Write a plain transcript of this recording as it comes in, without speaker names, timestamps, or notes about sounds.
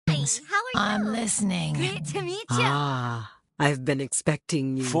Greetings. How are you? I'm listening. Great to meet you. Ah, I've been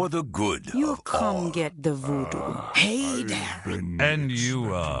expecting you. For the good You of come all. get the voodoo. Hey there. And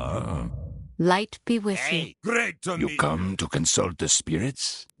you are? Light be with you. Great to meet you. Come to consult the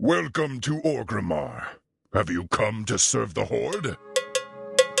spirits? Welcome to Orgrimmar. Have you come to serve the Horde?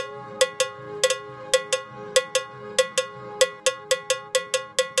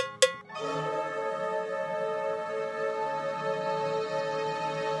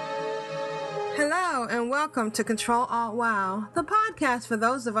 Hello and welcome to Ctrl Alt WoW, the podcast for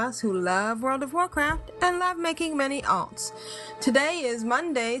those of us who love World of Warcraft and love making many alts. Today is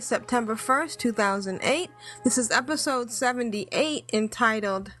Monday, September 1st, 2008. This is episode 78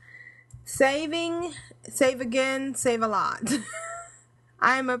 entitled Saving, Save Again, Save a Lot.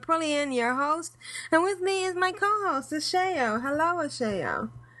 I'm Aprillian, your host, and with me is my co-host, Ashayo. Hello,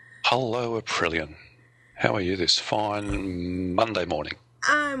 Ashayo. Hello, Aprillian. How are you this fine Monday morning?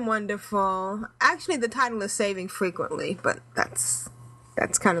 I'm wonderful. Actually, the title is Saving Frequently, but that's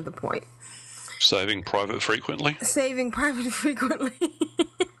kind of the point. Saving private frequently? Saving private frequently.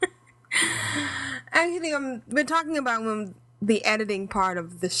 Actually, we're talking about the editing part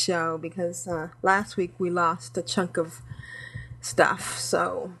of the show because last week we lost a chunk of stuff,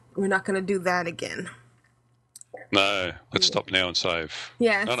 so we're not going to do that again. No, let's stop now and save.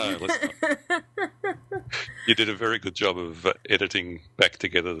 Yes. No, let's not. You did a very good job of editing back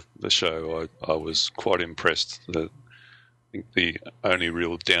together the show. I was quite impressed. I think the only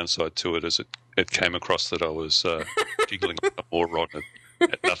real downside to it is it came across that I was giggling more rotten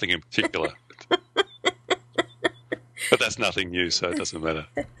at nothing in particular. But that's nothing new, so it doesn't matter.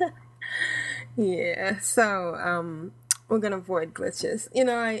 Yeah, so we're going to avoid glitches. You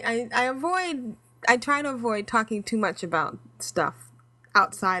know, I try to avoid talking too much about stuff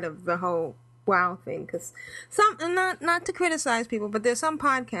outside of the whole WoW thing, because not to criticize people, but there's some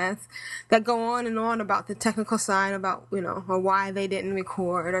podcasts that go on and on about the technical side, about, you know, or why they didn't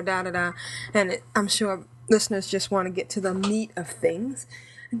record or da-da-da, and I'm sure listeners just want to get to the meat of things.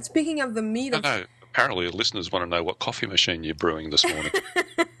 And speaking of the meat of... No, apparently listeners want to know what coffee machine you're brewing this morning.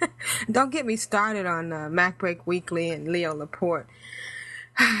 Don't get me started on MacBreak Weekly and Leo Laporte.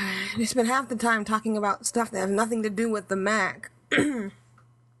 They spend half the time talking about stuff that has nothing to do with the Mac. You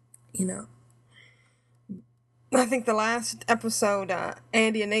know. I think the last episode,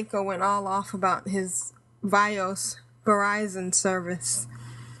 Andy Aneko went all off about his Vios Verizon service.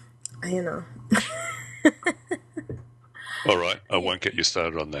 You know. All right, I won't get you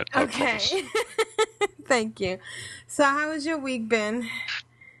started on that, I promise. Thank you. So how has your week been?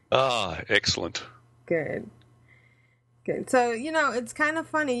 Excellent. Good. So, you know, it's kind of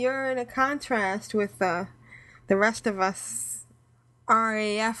funny. You're in a contrast with the rest of us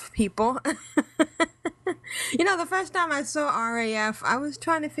RAF people. You know, the first time I saw RAF, I was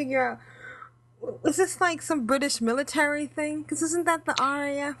trying to figure out, is this like some British military thing? Because isn't that the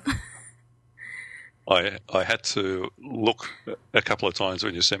RAF? I had to look a couple of times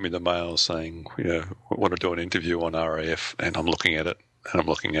when you sent me the mail saying, you know, I want to do an interview on RAF, and I'm looking at it. And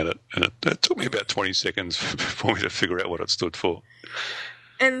it took me about 20 seconds for me to figure out what it stood for.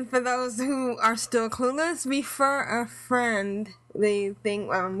 And for those who are still clueless, refer a friend. The thing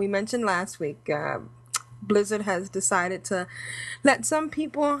we mentioned last week, Blizzard has decided to let some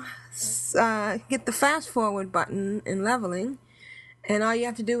people get the fast forward button in leveling, and all you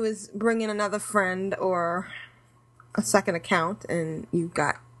have to do is bring in another friend or a second account, and you've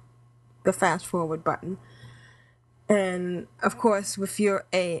got the fast forward button. And, of course, if you're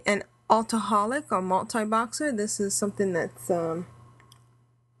an altaholic or multi-boxer, this is something that's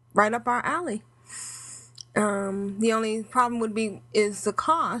right up our alley. The only problem is the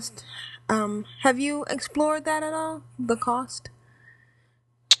cost. Have you explored that at all, the cost?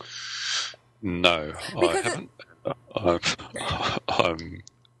 No, because I haven't.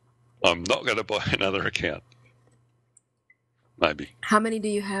 I'm not going to buy another account. Maybe. How many do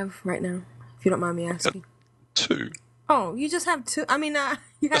you have right now, if you don't mind me asking? 2. Oh, you just have 2? I mean,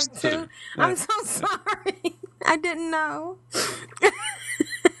 you have Just 2? Yeah. I'm so sorry. I didn't know.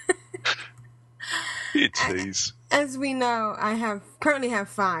 You tease. As we know, I currently have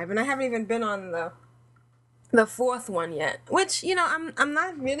 5, and I haven't even been on the 4th one yet. Which, you know, I'm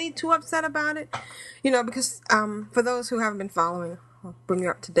not really too upset about it, you know, because for those who haven't been following, I'll bring you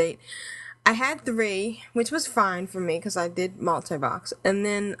up to date. I had 3, which was fine for me because I did multi-box, and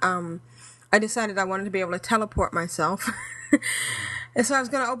then I decided I wanted to be able to teleport myself. And so I was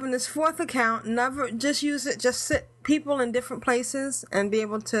going to open this 4th account, never just use it, just sit people in different places and be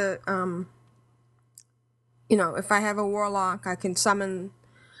able to, you know, if I have a warlock, I can summon,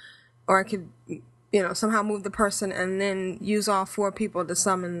 or I could somehow move the person and then use all 4 people to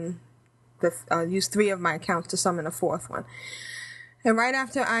summon use 3 of my accounts to summon a 4th one. And right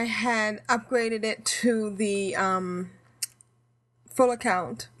after I had upgraded it to the full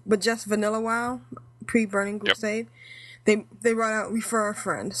account, but just vanilla WoW, pre-Burning Crusade, they brought out Refer a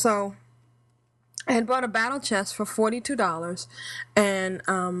Friend. So I had bought a battle chest for $42 and,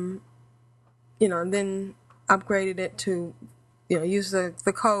 then upgraded it to, use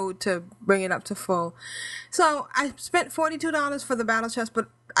the code to bring it up to full. So I spent $42 for the battle chest, but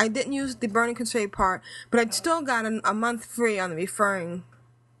I didn't use the Burning Crusade part, but I still got a month free on the referring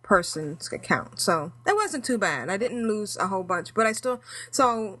person's account. So that wasn't too bad. I didn't lose a whole bunch, but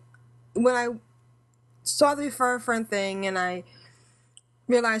so when I saw the Refer a Friend thing and I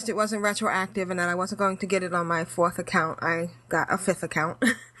realized it wasn't retroactive and that I wasn't going to get it on my 4th account, I got a 5th account.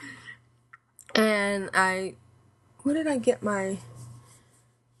 And where did I get my,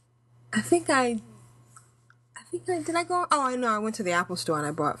 did I go? Oh, I know. I went to the Apple Store and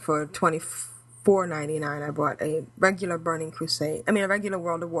I bought for $24.99. I bought a regular a regular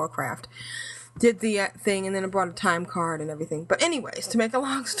World of Warcraft. Did the thing and then I bought a time card and everything. But anyways, to make a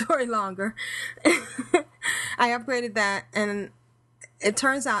long story longer, I upgraded that and it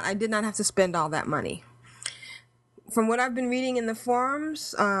turns out I did not have to spend all that money. From what I've been reading in the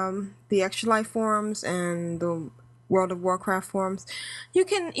forums, the Extra Life forums and the World of Warcraft forums, you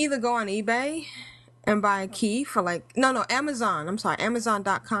can either go on eBay and buy a key for Amazon. I'm sorry,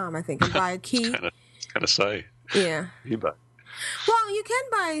 Amazon.com, I think, and buy a key. Kind of say. Yeah. eBay. Well, you can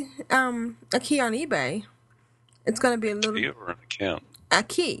buy a key on eBay. It's going to be a little... Key or an account? A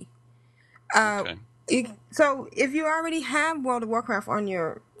key. Okay. So if you already have World of Warcraft on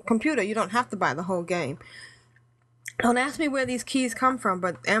your computer, you don't have to buy the whole game. Don't ask me where these keys come from,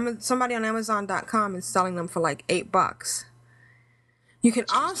 but somebody on Amazon.com is selling them for like $8. You can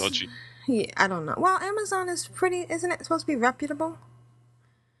also... dodgy. Yeah, I don't know. Well, Amazon is pretty... Isn't it supposed to be reputable?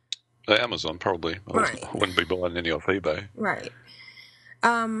 Amazon, probably. Right. I wouldn't be buying any off eBay. Right.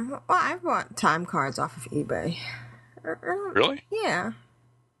 Well, I've bought time cards off of eBay. Really? Yeah.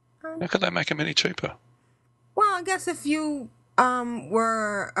 How could they make them any cheaper? Well, I guess if you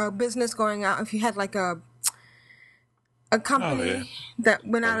were a business going out, if you had like a company that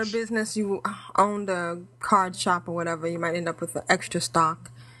went out of business, you owned a card shop or whatever, you might end up with extra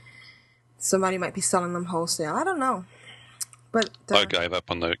stock. Somebody might be selling them wholesale. I don't know. But I gave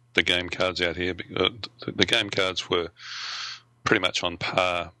up on the game cards out here. The game cards were pretty much on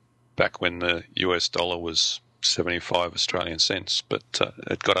par back when the US dollar was 75 Australian cents, but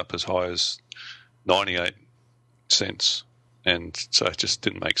it got up as high as 98 cents, and so it just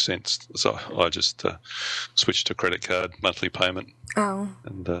didn't make sense. So I just switched to credit card monthly payment. Oh.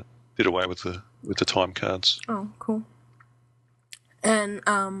 And did away with the time cards. Oh, cool. And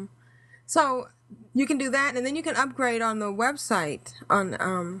so you can do that, and then you can upgrade on the website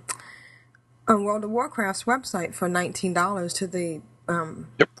on World of Warcraft's website for $19 to the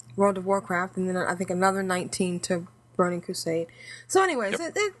World of Warcraft, and then I think another $19 to Burning Crusade. So, anyways,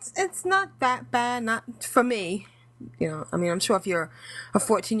 it's not that bad, not for me. I mean, I'm sure if you're a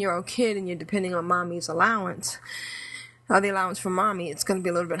 14-year-old kid and you're depending on mommy's allowance, or the allowance from mommy, it's going to be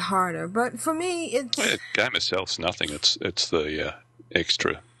a little bit harder. But for me, it's... The game itself's nothing. It's the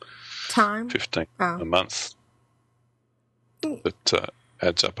extra time? 15 a month that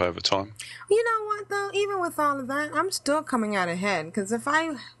adds up over time. You know what, though? Even with all of that, I'm still coming out ahead. Because if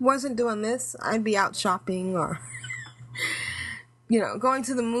I wasn't doing this, I'd be out shopping or, going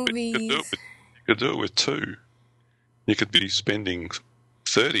to the movies. You could do it with 2. You could be spending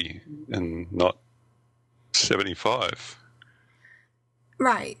 30 and not 75.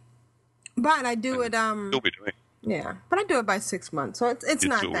 Right. But I do it... You'll be doing. Yeah, but I do it by 6 months, so it's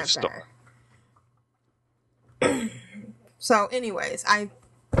not that bad. So, anyways,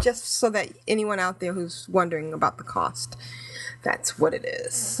 just so that anyone out there who's wondering about the cost, that's what it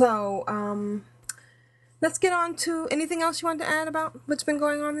is. So, let's get on to anything else you want to add about what's been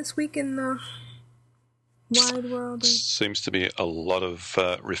going on this week in the wide world. Seems to be a lot of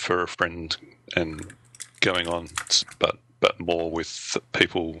refer a friend and going on, but more with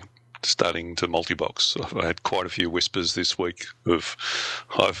people starting to multi-box. I've had quite a few whispers this week of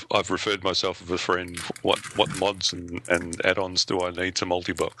I've referred myself as a friend. What mods and add-ons do I need to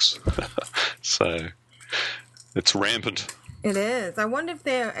multi-box? So it's rampant. It is. I wonder if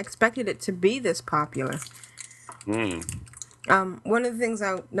they expected it to be this popular. One of the things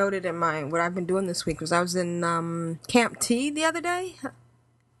I noted in what I've been doing this week was I was in Camp T the other day,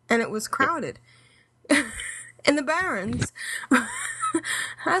 and it was crowded in the Barrens.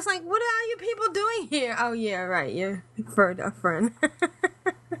 I was like, what are you people doing here? Oh, yeah, right. You referred a friend.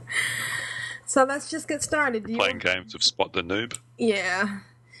 So let's just get started. Playing games of Spot the Noob. Yeah.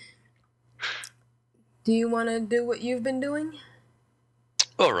 Do you want to do what you've been doing?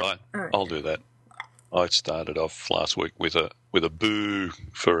 All right, I'll do that. I started off last week with a boo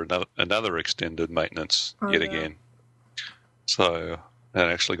for another extended maintenance yet again. So I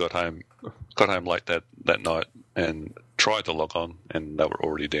actually got home late that night and tried to log on, and they were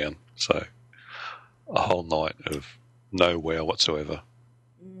already down. So a whole night of no WoW whatsoever.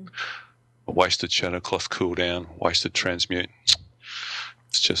 A wasted Shadowcloth cooldown, wasted transmute.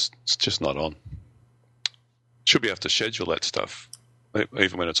 It's just not on. Should be able to schedule that stuff,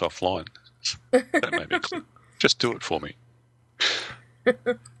 even when it's offline. That may be clear. Just do it for me.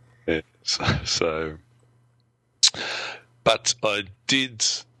 Yeah, so, but I did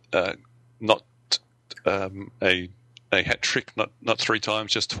not a hat trick, not 3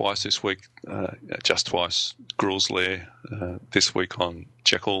 times, just twice this week. Just twice. Gruul's Lair this week on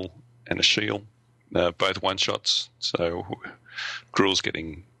Jekyll and a Shield, both one shots. So Gruul's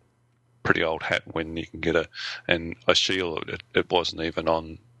getting pretty old hat when you can get a Shield. It wasn't even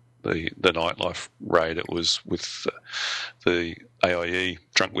on the Nightlife raid. It was with the AIE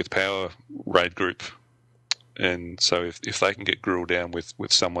Drunk with Power raid group, and so if they can get Gruul down with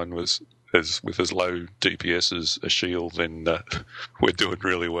someone with as low DPS as a Shield, then we're doing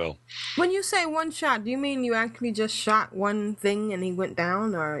really well. When you say one shot, do you mean you actually just shot one thing and he went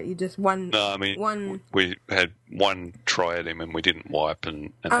down, or you just one? No, I mean we had one try at him and we didn't wipe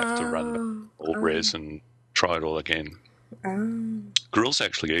and have to run all res and try it all again. Gruul's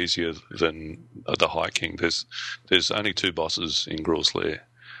actually easier than the High King. There's only 2 bosses in Gruul's Lair,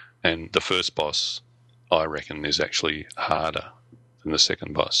 and the first boss, I reckon, is actually harder than the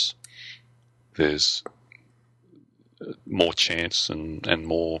second boss. There's more chance and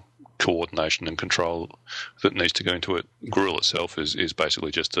more coordination and control that needs to go into it. Gruul itself is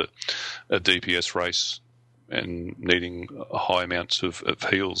basically just a DPS race and needing high amounts of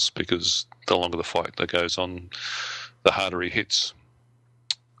heals, because the longer the fight that goes on, the harder he hits.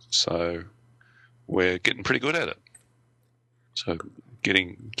 So we're getting pretty good at it. So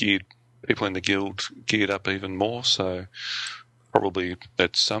getting people in the guild geared up even more. So probably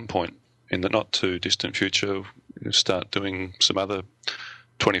at some point in the not too distant future, we'll start doing some other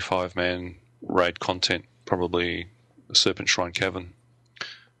 25-man raid content, probably Serpent Shrine Cavern,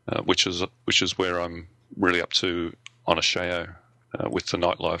 which is where I'm really up to on Asheo with the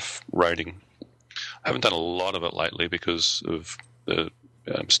Nightlife raiding. I haven't done a lot of it lately because of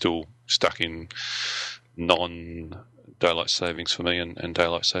I'm still stuck in non-daylight savings for me and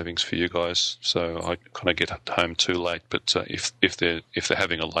daylight savings for you guys. So I kind of get home too late. But if they're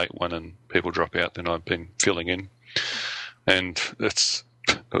having a late one and people drop out, then I've been filling in, and it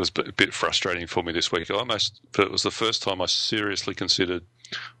was a bit frustrating for me this week. It was the first time I seriously considered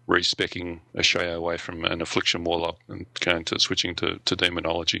respecking a Sheo away from an Affliction Warlock and switching to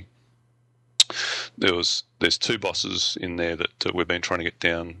Demonology. There's 2 bosses in there that we've been trying to get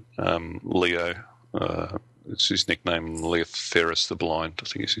down. Leo, it's his nickname, Leotheris the Blind, I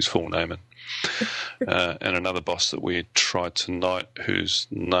think is his full name, and another boss that we tried tonight whose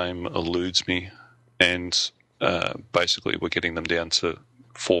name eludes me, and basically we're getting them down to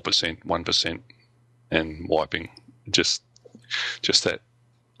 4%, 1%, and wiping. Just that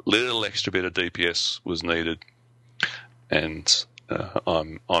little extra bit of DPS was needed, and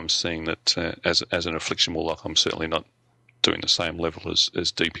I'm seeing that as an Affliction Warlock, I'm certainly not doing the same level as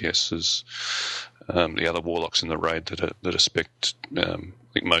DPS as the other Warlocks in the raid that are spec. I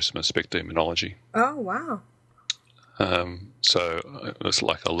think most of them are spec Demonology. Oh wow! So it's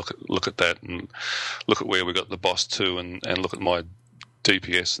like I look at that and look at where we got the boss to, and look at my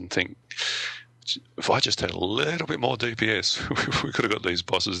DPS and think, if I just had a little bit more DPS, we could have got these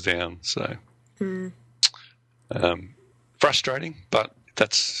bosses down. So. Frustrating, but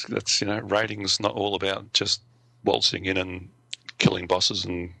that's raiding's not all about just waltzing in and killing bosses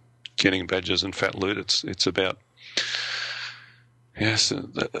and getting badges and fat loot. It's about I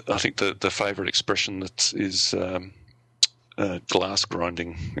think the favourite expression that is glass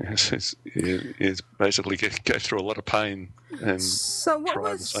grinding is basically go through a lot of pain and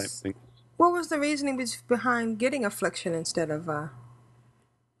try the same thing. What was the reasoning behind getting Affliction instead of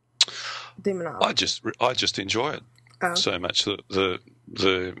Demonology? I just enjoy it. So much the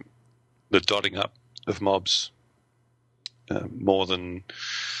dotting up of mobs more than,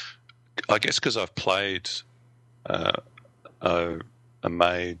 I guess, because I've played a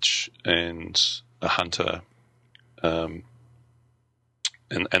mage and a hunter and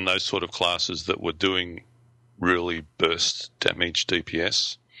those sort of classes that were doing really burst damage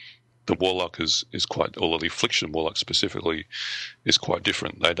DPS. The Warlock is quite, or the Affliction Warlock specifically, is quite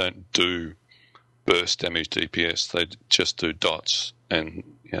different. They don't do burst damage DPS. They just do dots, and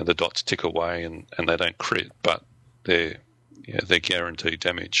the dots tick away, and they don't crit, but they're guaranteed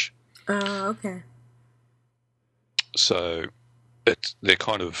damage. Okay. So they're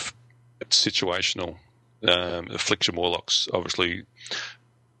kind of situational. Affliction Warlocks obviously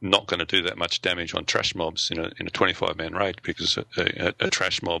not going to do that much damage on trash mobs in a 25-man raid, because a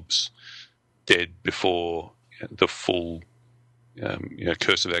trash mob's dead before the full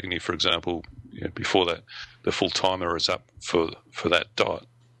Curse of Agony, for example, before that the full timer is up for that dot,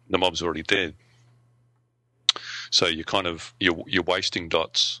 the mob's already dead. So you're wasting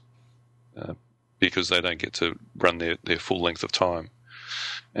dots because they don't get to run their full length of time,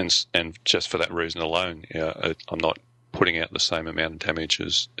 and just for that reason alone, I'm not putting out the same amount of damage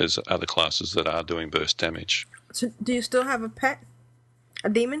as other classes that are doing burst damage. So, do you still have a pet, a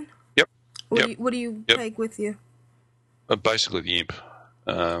demon? Yep. What do you take with you? Basically the imp.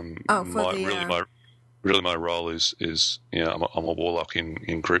 My role is I'm a warlock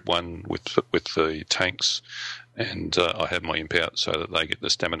in Group 1 with the tanks, and I have my imp out so that they get the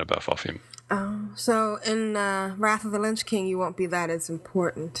stamina buff off him. Oh, so in Wrath of the Lynch King, you won't be that as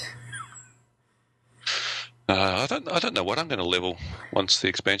important. I don't know what I'm going to level once the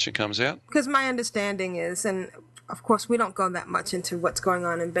expansion comes out. Because my understanding is, and of course we don't go that much into what's going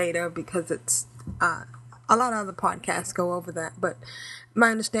on in beta because it's a lot of other podcasts go over that, but my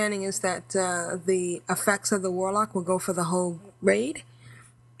understanding is that the effects of the Warlock will go for the whole raid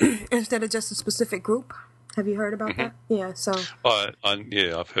instead of just a specific group. Have you heard about that? Yeah, so...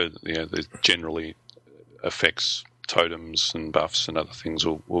 I've heard there's generally affects totems and buffs and other things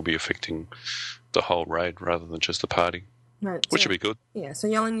will be affecting the whole raid rather than just the party, right? Which would be good. Yeah, so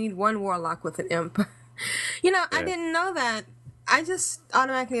you only need one Warlock with an imp. I didn't know that. I just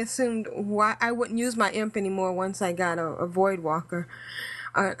automatically assumed why I wouldn't use my imp anymore once I got a Void Walker,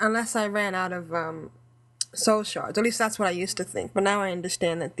 unless I ran out of soul shards. At least that's what I used to think. But now I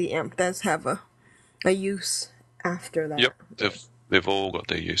understand that the imp does have a use after that. Yep, they've all got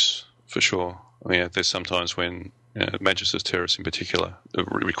their use for sure. I mean, there's sometimes when Magis's Terrace in particular, it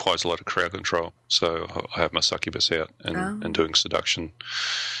requires a lot of crowd control. So I have my succubus out and doing seduction.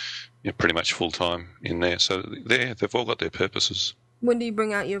 Pretty much full time in there. So they've all got their purposes. When do you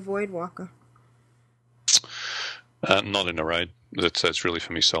bring out your Void Walker? Not in a raid. That's really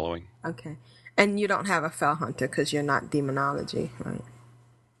for me soloing. Okay. And you don't have a Fell Hunter because you're not demonology, right?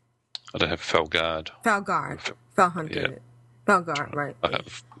 I don't have Fell Guard. Fell Guard. Fell Hunter. Yeah. Fell Guard, right. I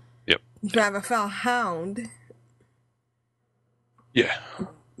have, yep. You have a Fell Hound. Yeah.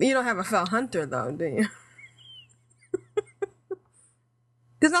 You don't have a Fell Hunter, though, do you?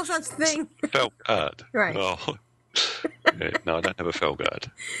 There's no such thing. Fell Guard. Right. Oh. No, I don't have a Fell Guard.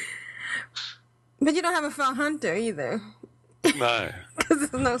 But you don't have a Fell Hunter either. No.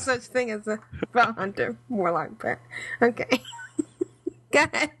 Because there's no such thing as a Fell Hunter Warlock pet. Okay. Go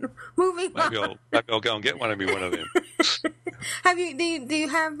ahead. Moving on. Maybe I'll go and get one and be one of them. Do you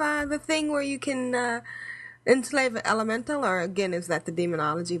have the thing where you can enslave an elemental, or again is that the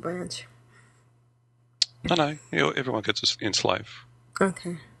demonology branch? No. Everyone gets to enslave.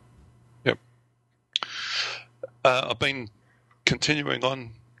 Okay. Yep. I've been continuing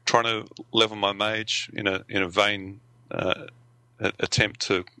on trying to level my mage in a vain attempt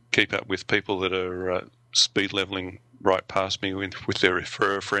to keep up with people that are speed leveling right past me with their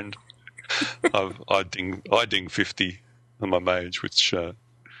refer a friend. I ding 50 on my mage, which I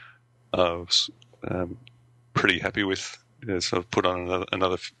was pretty happy with. So I've put on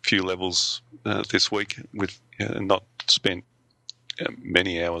another few levels this week with not spent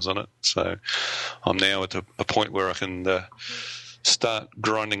many hours on it. So I'm now at a point where I can start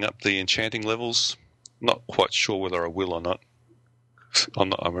grinding up the enchanting levels. Not quite sure whether I will or not.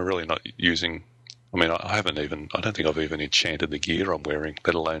 I'm really not using. I mean, I don't think I've even enchanted the gear I'm wearing,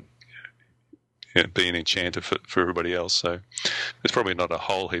 let alone be an enchanter for everybody else. So there's probably not a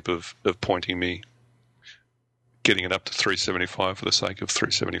whole heap of pointing me getting it up to 375 for the sake of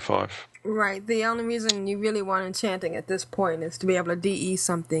 375. Right. The only reason you really want enchanting at this point is to be able to DE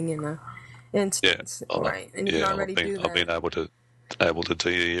something in an instance. Yeah, right. And you can already do that. I've been able to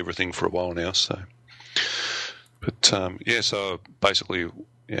DE everything for a while now. So, but so basically,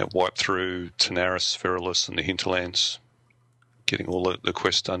 wiped through Tanaris, Feralus, and the Hinterlands, getting all the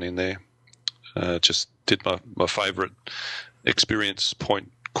quests done in there. Just did my favourite experience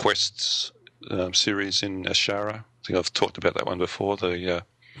point quests series in Ashara. I think I've talked about that one before. The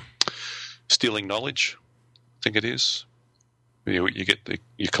Stealing Knowledge, I think it is. You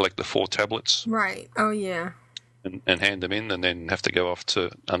collect the 4 tablets. Right. Oh yeah. And hand them in, and then have to go off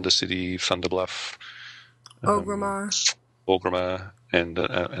to Undercity, Thunderbluff, Orgrimmar, and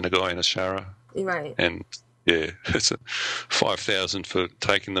a guy in Ashara Right. And yeah, it's 5,000 for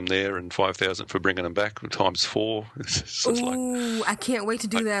taking them there and 5,000 for bringing them back times 4. It's like, Ooh, I can't wait to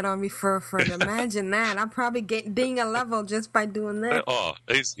do that on Refer a Friend. Imagine that. I'll probably get ding a level just by doing that. oh,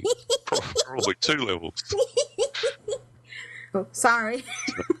 easy. Probably 2 levels. Oh, sorry.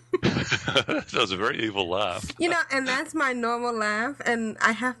 That was a very evil laugh. And that's my normal laugh, and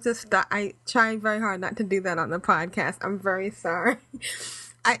I have to stop. I try very hard not to do that on the podcast. I'm very sorry.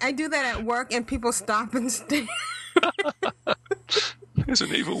 I do that at work, and people stop and stare. There's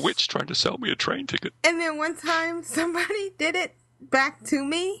an evil witch trying to sell me a train ticket. And then one time, somebody did it back to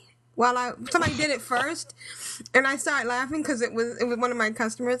me. Somebody did it first, and I started laughing because it was one of my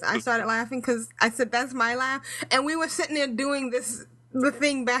customers. I started laughing because I said, "That's my laugh," and we were sitting there doing the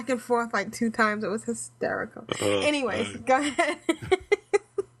thing back and forth like 2 times. It was hysterical. Anyways, go ahead.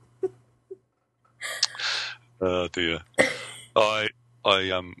 Oh dear. I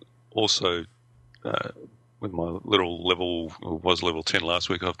also with my little level, was level 10 last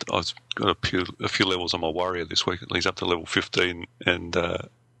week. I've got a few levels on my warrior this week. It leads up to level 15, and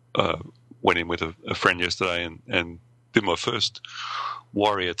went in with a friend yesterday and did my first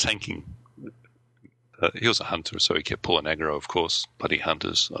warrior tanking. He was a hunter, so he kept pulling aggro, of course. Bloody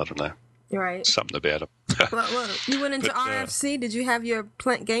hunters, I don't know. Right. Something about him. Well, you went into RFC. Did you have your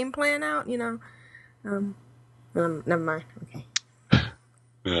game plan out? Never mind. Okay.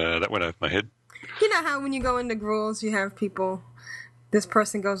 That went over my head. You know how when you go into Gruels, you have people. This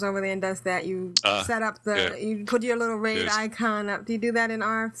person goes over there and does that. You set up you put your little raid icon up. Do you do that in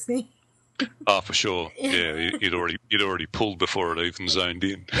RFC? Oh, for sure. Yeah, he'd already pulled before it even zoned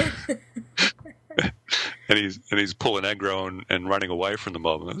in. and he's pulling aggro and running away from the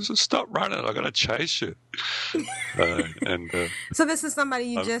mob. I said, "Stop running! I'm going to chase you." So this is somebody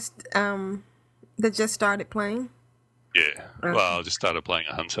you just that just started playing. Yeah. Okay. Well, I just started playing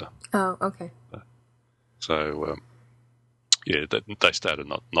a hunter. Oh, okay. So yeah, they started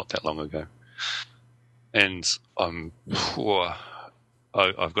not that long ago, and I've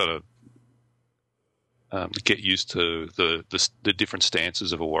got to get used to the different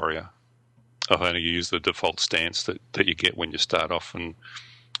stances of a warrior. I've only used the default stance that you get when you start off, and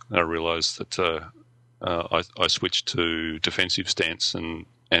I realised that I switched to defensive stance, and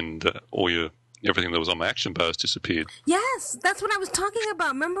everything that was on my action bars disappeared. Yes, that's what I was talking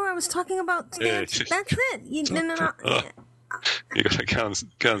about. Remember, I was talking about stance. Yeah. That's it. You got to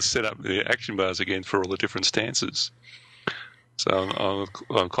go and set up the action bars again for all the different stances. So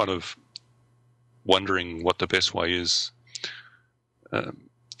I'm kind of wondering what the best way is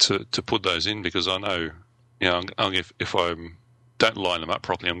to put those in, because I know, if I don't line them up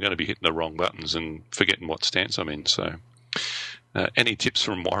properly, I'm going to be hitting the wrong buttons and forgetting what stance I'm in. So, any tips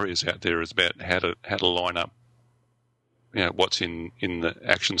from warriors out there is about how to line up, what's in the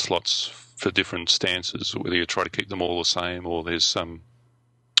action slots for different stances, whether you try to keep them all the same, or there's some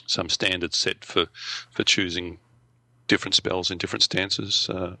standard set for choosing different spells in different stances.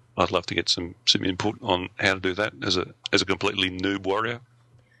 I'd love to get some input on how to do that as a completely noob warrior.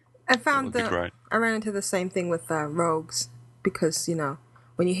 I found great. I ran into the same thing with rogues, because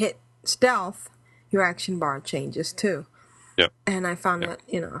when you hit stealth, your action bar changes too. Yep. And I found that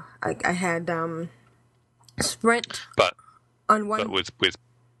I had sprint, but on one. But with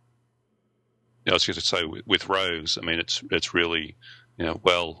I was going to say with rogues, I mean it's really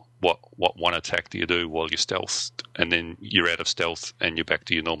what one attack do you do while you're stealthed, and then you're out of stealth and you're back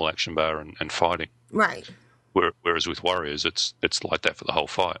to your normal action bar and fighting. Right. Whereas with warriors, it's like that for the whole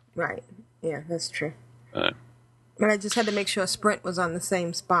fight. Right. Yeah, that's true. But I just had to make sure sprint was on the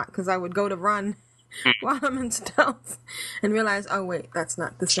same spot, because I would go to run while I'm in stealth and realize, oh wait, that's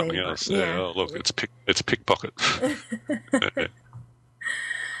not the Something same. else. Yeah. Oh, look, it's a pickpocket.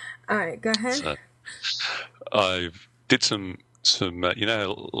 All right, go ahead. So, I did some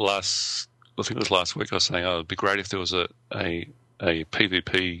last, I think it was last week, I was saying, it'd be great if there was a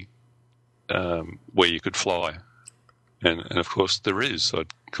PvP where you could fly, and of course there is.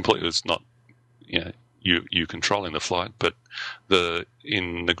 It's not you controlling the flight, but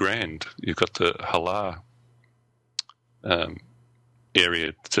in the Grand you've got the Halar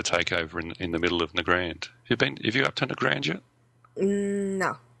area to take over in the middle of Nagrand. Have you up to Nagrand yet?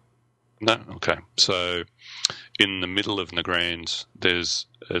 No. No? Okay. So in the middle of Nagrand, it's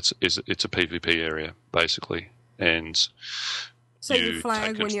a PvP area basically, and so you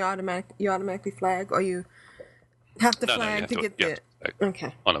flag when you automatically flag, or you have to flag to get there.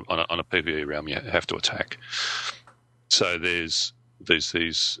 Okay. On a PvE realm, you have to attack. So there's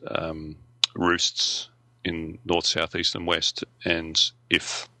these roosts in north, south, east, and west, and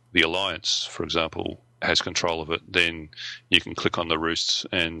if the Alliance, for example, has control of it, then you can click on the roosts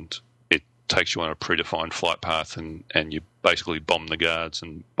and it takes you on a predefined flight path, and you basically bomb the guards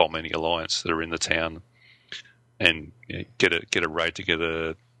and bomb any alliance that are in the town, and get a raid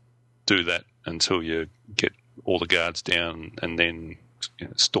together. Do that until you get all the guards down, and then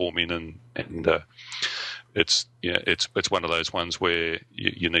storm in, and it's one of those ones where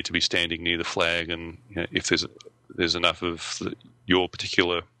you need to be standing near the flag, and if there's enough of your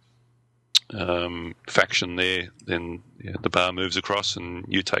particular faction there, then the bar moves across and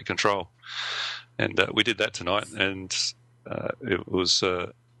you take control. And we did that tonight, and it was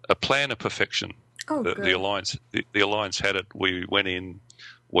a plan of perfection. Oh, the alliance had it. We went in.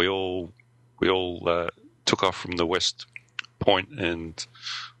 We all took off from the west point and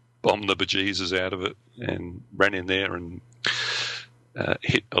bombed the bejesus out of it, and ran in there and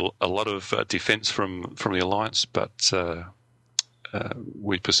hit a lot of defence from the alliance, but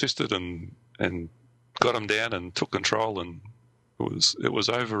we persisted and got them down and took control, and it was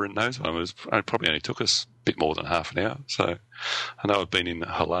over in no time. It probably only took us a bit more than half an hour. So I know I've been in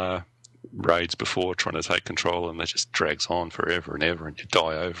Halar raids before trying to take control, and that just drags on forever and ever, and you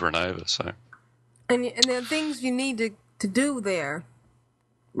die over and over. So and there are things you need to do there,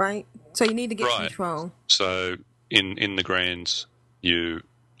 right? So you need to get control. So in the Grands, you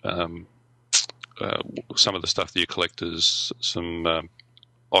some of the stuff that you collect is some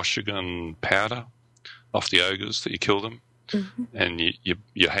Oshigun powder off the ogres that you kill them, and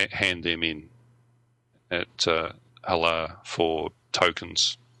you hand them in at Halar for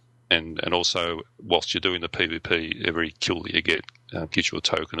tokens, and also whilst you're doing the PvP, every kill that you get gives you a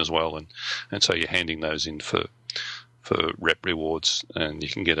token as well, and so you're handing those in for rep rewards, and you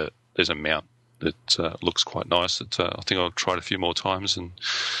can get there's a mount that looks quite nice that I think I'll try it a few more times and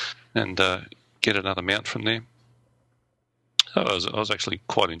get another mount from there. I was actually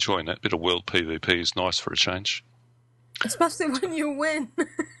quite enjoying that. Bit of world PvP is nice for a change. Especially when you win.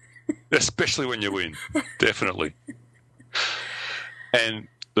 Especially when you win, definitely. And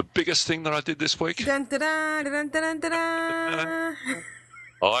the biggest thing that I did this week, dun, da, da, dun, dun, dun, dun.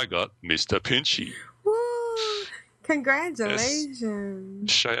 I got Mr. Pinchy. Woo! Congratulations. Yes.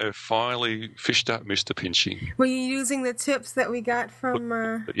 Shayo finally fished up Mr. Pinchy. Were you using the tips that we got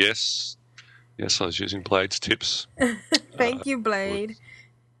from... Yes, I was using Blade's tips. Thank you, Blade.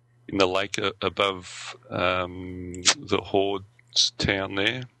 In the lake above the Horde's town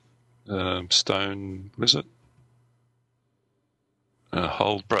there, Stone, what is it?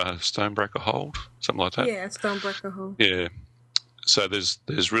 Stonebreaker Hold, something like that. Yeah, Stonebreaker Hold. Yeah. So there's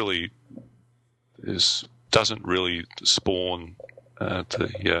doesn't really spawn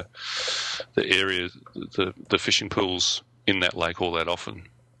the area, the fishing pools in that lake all that often.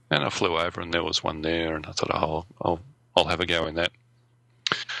 And I flew over and there was one there, and I thought, I'll have a go in that.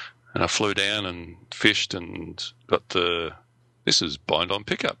 And I flew down and fished and got this is bind on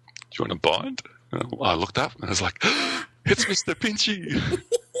pickup. Do you want to bind? And I looked up and I was like, it's Mr. Pinchy.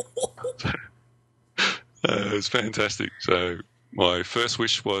 It was fantastic. So my first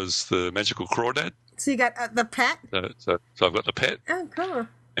wish was the magical crawdad. So you got the pet? So I've got the pet. Oh, cool.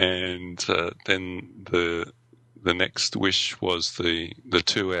 And then the next wish was the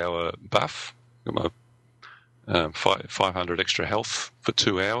 2-hour buff. Got my 500 extra health for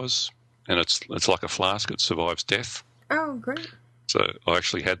 2 hours, and it's like a flask. It survives death. Oh, great! So I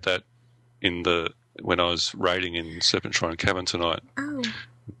actually had that when I was raiding in Serpent Shrine Cavern tonight. Oh.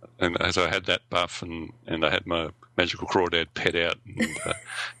 And as I had that buff, and I had my magical crawdad pet out, and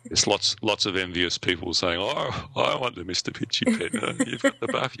there's lots of envious people saying, "Oh, I want the Mr. Pitchy pet. You've got the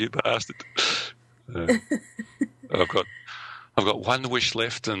buff, you bastard." I've got one wish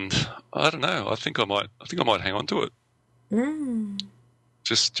left, and I don't know. I think I might hang on to it.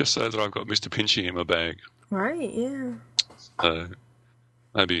 Just so that I've got Mr. Pinchy in my bag. Right. Yeah.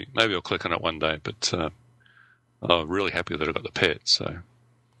 Maybe I'll click on it one day, but I'm really happy that I got the pet. So.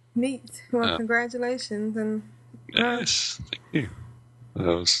 Neat. Well, congratulations, and yes, thank you.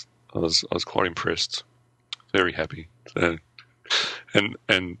 I was quite impressed, very happy. And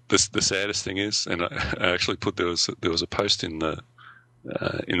the saddest thing is, and I actually put there was a post in the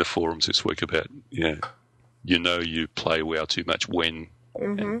forums this week about you play WoW too much when,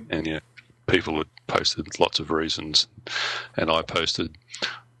 and people had posted lots of reasons, and I posted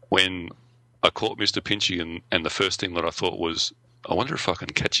when I caught Mr. Pinchy, and the first thing that I thought was, I wonder if I can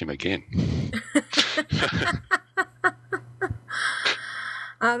catch him again.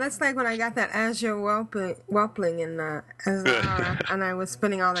 That's like when I got that Azure Whelpling in Azara, and I was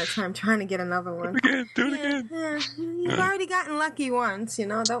spending all that time trying to get another one. Do it again. Yeah, you've already gotten lucky once,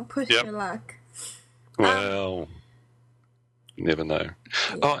 Don't push your luck. Well, you never know.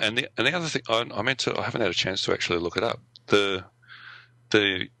 Yeah. Oh, and the other thing, I haven't had a chance to actually look it up. The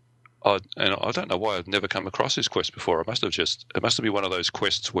And I don't know why I'd never come across this quest before. It must have been one of those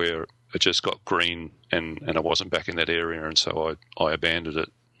quests where it just got green and I wasn't back in that area, and so I abandoned it.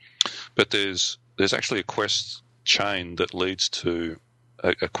 But there's actually a quest chain that leads to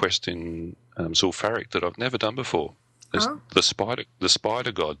a quest in Zul'Farrak that I've never done before. There's the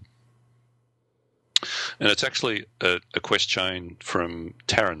spider god, and it's actually a quest chain from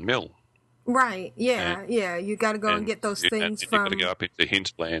Tarren Mill. Right, yeah. You got to go and get those things from... You've got to go up into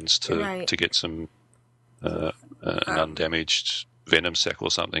Hinterlands to get some an undamaged venom sac or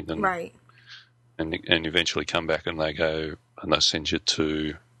something, and eventually come back and they send you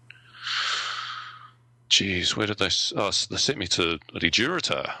to... Geez, where did they... Oh, they sent me to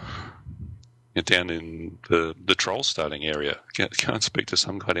Riduratar, down in the troll starting area. Can't speak to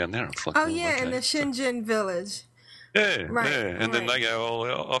some guy down there. Like, in the Shinjin village. Yeah, and then they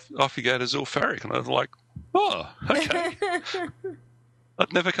go, off you go to Zul'Farrak, and I was like, oh, okay.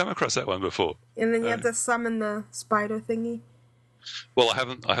 I'd never come across that one before. And then you have to summon the spider thingy. Well, I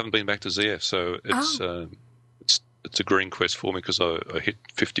haven't been back to ZF, so it's a green quest for me because I hit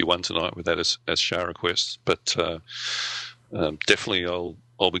 51 tonight with that as Shara quests. But definitely I'll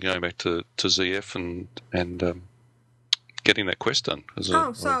be going back to ZF and getting that quest done.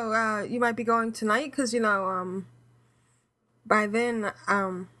 So you might be going tonight because by then,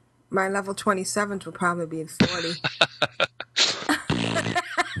 my level 27s will probably be 40.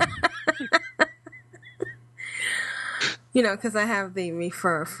 Because I have the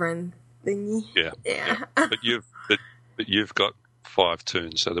refer a friend thingy. Yeah. But you've got 5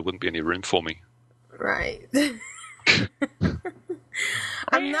 tunes, so there wouldn't be any room for me. Right.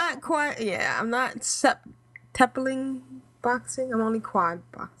 I'm not septupling boxing. I'm only quad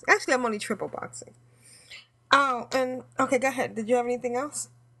boxing. Actually, I'm only triple boxing. Oh, and okay, go ahead. Did you have anything else?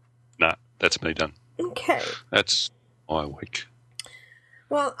 Nah, that's me done. Okay. That's my week.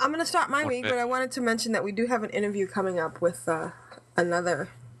 Well, I'm going to start my week, but I wanted to mention that we do have an interview coming up with another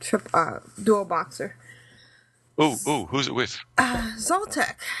dual boxer. Oh, who's it with?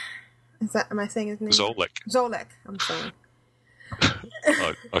 Zoltek. Am I saying his name? Zolek, I'm sorry.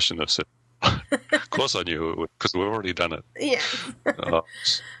 I shouldn't have said. Of course I knew, because we've already done it. Yeah.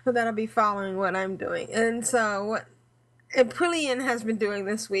 So that'll be following what I'm doing. And so what Aprillian has been doing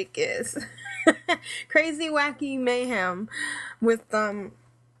this week is crazy, wacky mayhem with in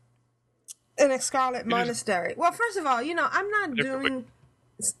a Scarlet Monastery. Well, first of all, I'm not doing...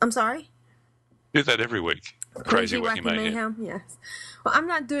 I'm sorry? Do that every week. Crazy, wacky mayhem. Yes. Well, I'm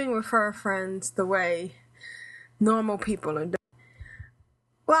not doing refer friends the way normal people are doing.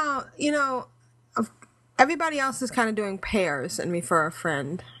 Well, everybody else is kind of doing pairs and refer a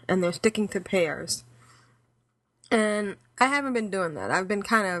friend, and they're sticking to pairs. And I haven't been doing that. I've been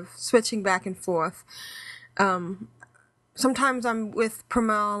kind of switching back and forth. Sometimes I'm with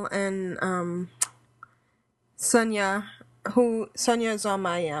Pramel and Sonia, Sonia is on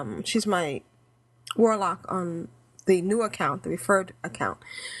my, she's my warlock on the new account, the referred account.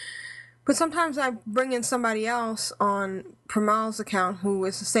 But sometimes I bring in somebody else on Pramal's account who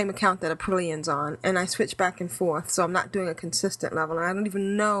is the same account that Aprillian's on, and I switch back and forth, so I'm not doing a consistent level, and I don't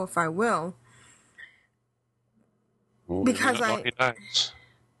even know if I will. Well, because 90 days.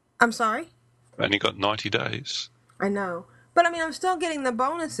 I'm sorry? Only got 90 days. I know. But, I'm still getting the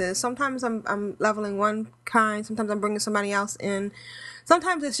bonuses. Sometimes I'm leveling one kind, sometimes I'm bringing somebody else in.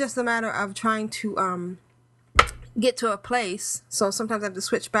 Sometimes it's just a matter of trying to get to a place, so sometimes I have to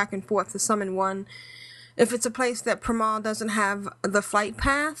switch back and forth to summon one. If it's a place that Pramal doesn't have the flight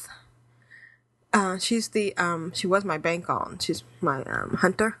path, she's she was my bank on. She's my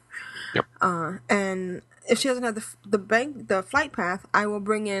hunter. Yep. And if she doesn't have the flight path, I will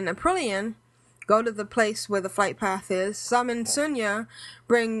bring in Aprillian, go to the place where the flight path is, summon Sunya,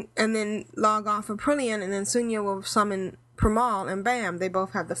 and then log off Aprillian, and then Sunya will summon Pramal, and bam, they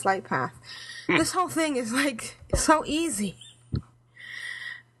both have the flight path. This whole thing is so easy.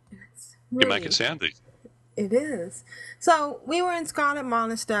 You make it sound easy. It is. So we were in Scarlet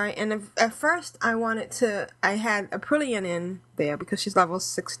Monastery, and at first I had Aprillian in there because she's level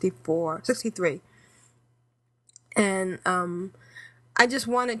 63. And I just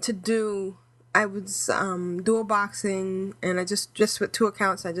wanted to do, I was dual boxing, and I just with 2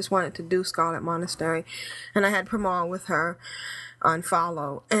 accounts, I just wanted to do Scarlet Monastery. And I had Pramal with her on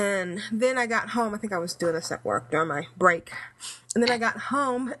follow. And then I got home. I think I was doing this at work during my break. And then I got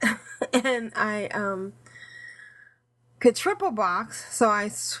home and I could triple box. So I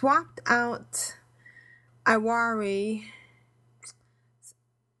swapped out Iwari.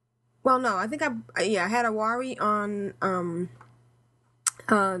 Well, no, I think I had Iwari on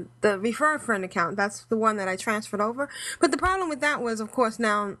the refer a friend account. That's the one that I transferred over. But the problem with that was, of course,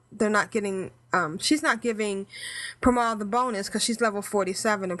 now they're not getting, she's not giving Pramal the bonus because she's level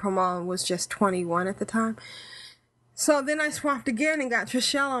 47 and Pramal was just 21 at the time. So then I swapped again and got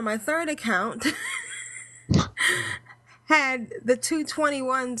Trishelle on my third account. Had the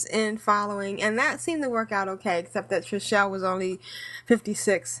 221s in following, and that seemed to work out okay, except that Trishelle was only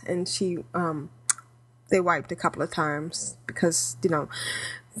 56 and she, they wiped a couple of times because,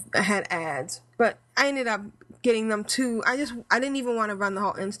 I had ads. But I ended up getting them to, I didn't even want to run the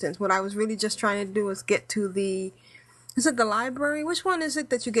whole instance. What I was really just trying to do was get to is it the library? Which one is it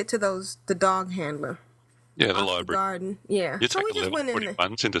that you get to the dog handler? Yeah, the library. The garden. Yeah. You so take we just went in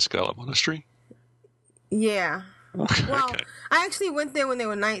 41s into Scarlet Monastery? Yeah. Well, Okay. I actually went there when they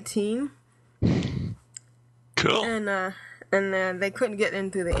were 19. Cool. And they couldn't get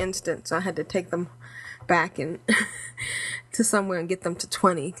into the instance, so I had to take them back and to somewhere and get them to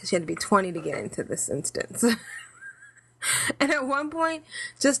 20 because you had to be 20 to get into this instance. And at one point,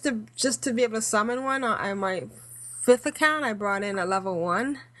 just to be able to summon one on my 5th account, I brought in a level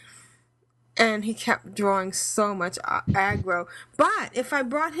 1, and he kept drawing so much aggro. But if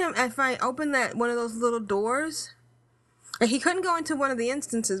I opened one of those little doors, he couldn't go into one of the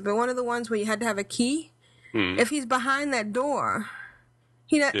instances, but one of the ones where you had to have a key. If he's behind that door,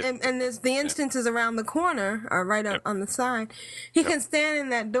 and there's the instances around the corner or right up on the side, he can stand in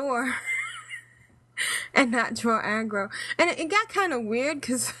that door and not draw aggro. And it got kind of weird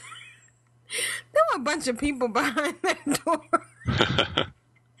because there were a bunch of people behind that door. There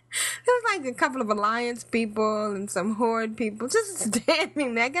was like a couple of Alliance people and some Horde people just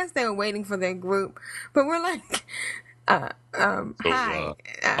standing there. I guess they were waiting for their group, but we're like, hi.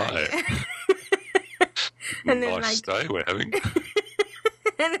 Hi. And then Nice day we're having.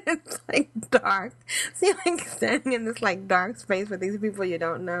 And it's like dark. So you're like standing in this like dark space with these people you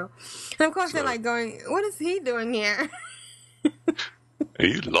don't know. And of course they're like going, what is he doing here? Are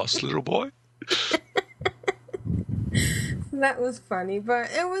you lost, little boy? That was funny,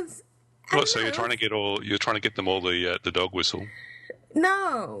 but it was. Oh, so you're trying to get them all the dog whistle.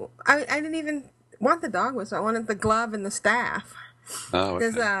 No, I didn't even want the dog whistle. I wanted the glove and the staff. Oh,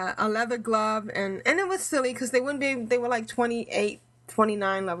 okay. There's a leather glove, and it was silly because they were like 28,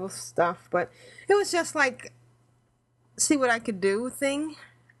 29 level stuff, but it was just like see what I could do thing.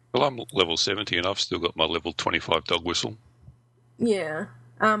 Well, I'm level 70 and I've still got my level 25 dog whistle. Yeah.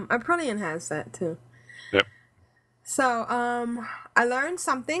 Aprillian has that too. Yep. So, I learned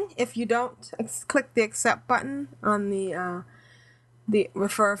something. If you don't click the accept button on the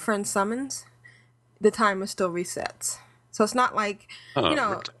refer a friend summons, the timer still resets. So it's not like,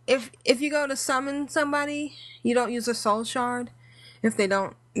 right. if you go to summon somebody, you don't use a soul shard. If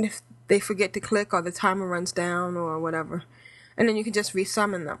they forget to click or the timer runs down or whatever. And then you can just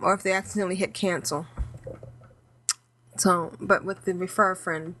resummon them. Or if they accidentally hit cancel. So, but with the refer a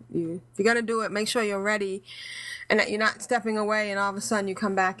friend, if you're going to do it, make sure you're ready and that you're not stepping away and all of a sudden you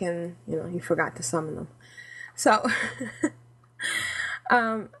come back and, you forgot to summon them. So,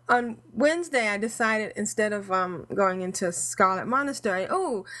 on Wednesday, I decided instead of going into Scarlet Monastery,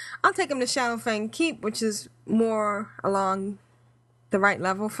 I'll take them to Shadowfang Keep, which is more along the right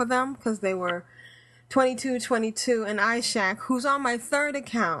level for them because they were 22, and Ishak, who's on my third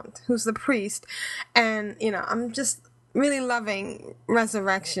account, who's the priest, and, I'm just really loving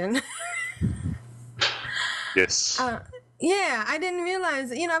Resurrection. Yes. Yeah, I didn't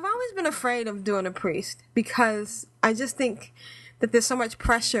realize, I've always been afraid of doing a priest because I just think that there's so much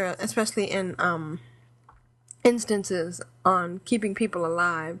pressure, especially in instances on keeping people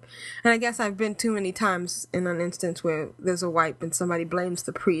alive. And I guess I've been too many times in an instance where there's a wipe and somebody blames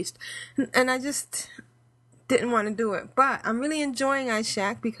the priest. And I just didn't want to do it. But I'm really enjoying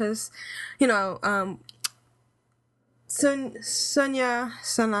Ishak because, Sunya,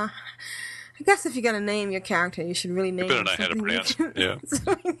 I guess if you're going to name your character, you should really name You better know how to pronounce it, yeah.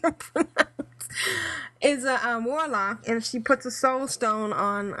 Is a warlock, and she puts a soul stone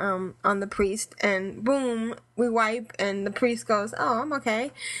on the priest, and boom, we wipe, and the priest goes, "Oh, I'm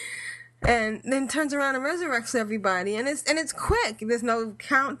okay," and then turns around and resurrects everybody, and it's quick. There's no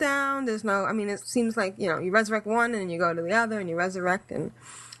countdown. There's no. I mean, it seems like you resurrect one, and then you go to the other, and you resurrect, and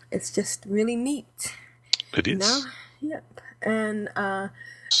it's just really neat. It is. Yep. And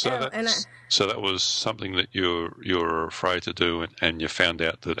So that was something that you're afraid to do, and you found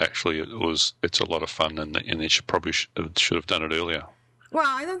out that actually it's a lot of fun, and you should have done it earlier. Well,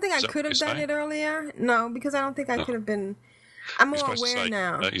 I don't think I could have done it earlier. No, because I don't think I could have been. I'm more aware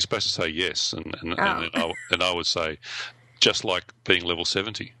now. You're supposed to say yes, and then I would say, just like being level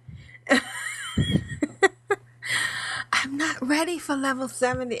 70. I'm not ready for level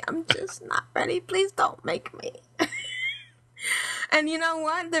 70. I'm just not ready. Please don't make me. And you know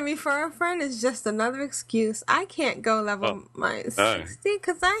what? The refer a friend is just another excuse. I can't go level my 60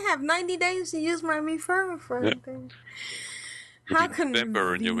 because I have 90 days to use my refer a friend thing. How can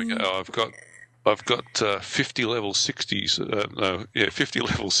remember? And you'll be, I've got 50 level 60s. 50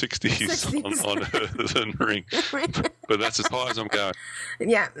 level 60s on Earthen Ring. But that's as high as I'm going.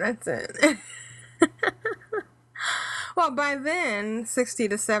 Yeah, that's it. Well, by then, 60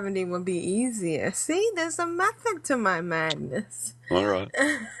 to 70 will be easier. See, there's a method to my madness. All right.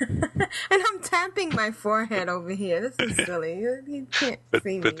 And I'm tapping my forehead over here. This is silly. You can't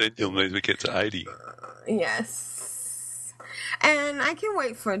see me. But then you'll need to get to 80. Yes. And I can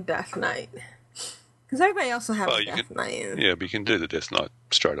wait for a Death Knight. Because everybody else will have a Death Knight. Yeah, but you can do the Death Knight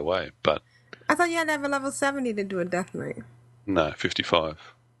straight away. But I thought you had to have a level 70 to do a Death Knight. No, 55.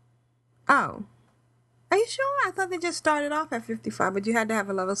 Oh. Are you sure? I thought they just started off at 55, but you had to have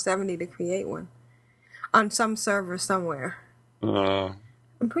a level 70 to create one. On some server somewhere. I'm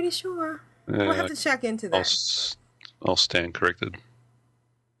pretty sure. We'll have to check into that. I'll stand corrected.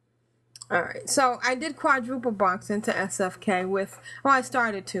 Alright, so I did quadruple box into SFK with, I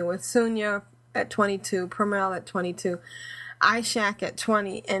started to, with Sunya at 22, Permel at 22, Ishak at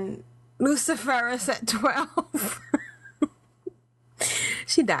 20, and Luciferus at 12.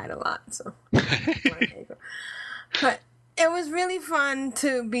 She died a lot, so. But it was really fun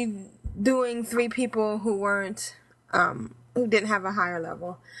to be doing 3 people who weren't, who didn't have a higher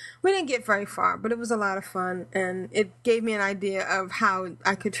level. We didn't get very far, but it was a lot of fun, and it gave me an idea of how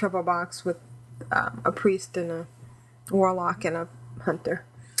I could triple box with a priest and a warlock and a hunter.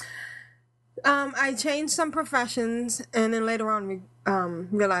 I changed some professions, and then later on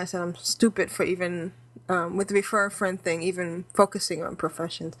realized that I'm stupid for even, with the refer a friend thing, even focusing on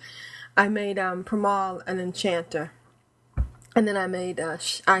professions. I made Pramal an enchanter, and then I made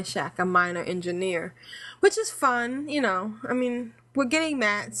Ishak a minor engineer, which is fun, you know. I mean, we're getting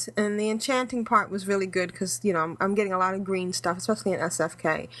mats, and the enchanting part was really good because, you know, I'm getting a lot of green stuff, especially in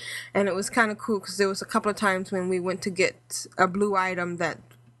SFK, and it was kind of cool because there was a couple of times when we went to get a blue item that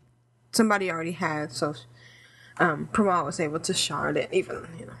somebody already had, so Pramal was able to shard it, even,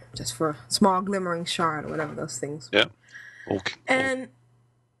 you know, just for a small glimmering shard or whatever those things were. Yeah. Okay. And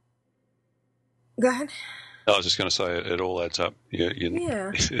go ahead. I was just going to say it all adds up.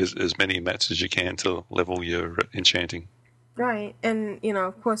 Yeah. As many mats as you can to level your enchanting. Right, and you know,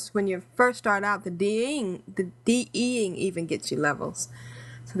 of course, when you first start out, the DEing even gets you levels,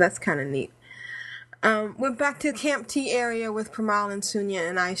 so that's kind of neat. Went back to Camp T area with Pramal and Sunya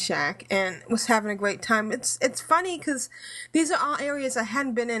and Ishak, and was having a great time. It's funny because these are all areas I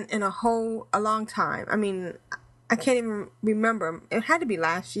hadn't been in a long time. I mean, I can't even remember. It had to be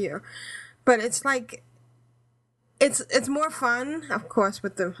last year, but it's like it's more fun, of course,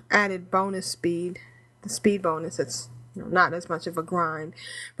 with the added bonus speed, the speed bonus. It's, you know, not as much of a grind,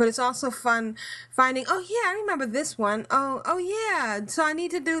 but it's also fun finding, oh yeah, I remember this one. Oh yeah, so I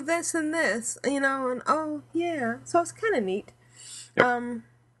need to do this and this, you know, and oh yeah, so it's kind of neat. Yep.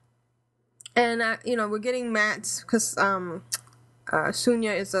 And you know, we're getting mats because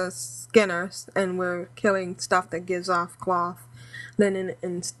Sunya is a skinner, and we're killing stuff that gives off cloth, linen,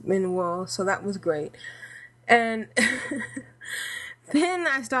 and wool, so that was great. And then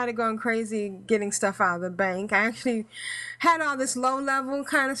I started going crazy getting stuff out of the bank. I actually had all this low-level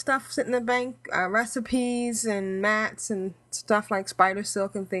kind of stuff sitting in the bank, recipes and mats and stuff like spider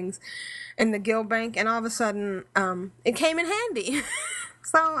silk and things in the guild bank, and all of a sudden it came in handy.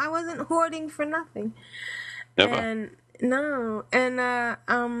 So I wasn't hoarding for nothing. Never. And no,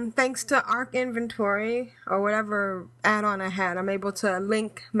 and thanks to Arc Inventory or whatever add-on I had, I'm able to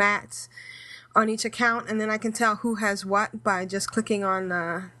link mats on each account, and then I can tell who has what by just clicking on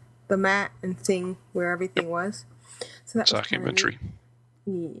the mat and seeing where everything was. So that's Arc Inventory.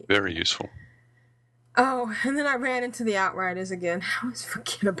 Yeah. Very useful. Oh, and then I ran into the Outriders again. I always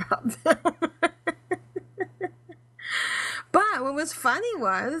forget about them. But what was funny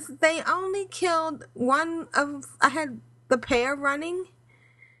was they only killed one of... I had the pair running,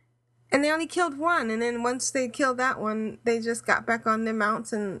 and they only killed one, and then once they killed that one, they just got back on their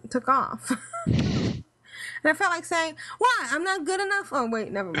mounts and took off. And I felt like saying, what? I'm not good enough? Oh,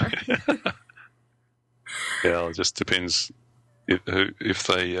 wait, never mind. Yeah, it just depends if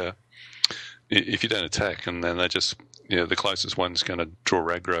they... if you don't attack, and then they just... You know, the closest one's going to draw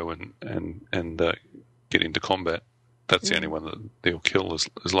aggro and get into combat. That's the only one that they'll kill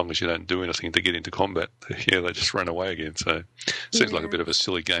as long as you don't do anything to get into combat. Yeah, they just run away again. So it seems like a bit of a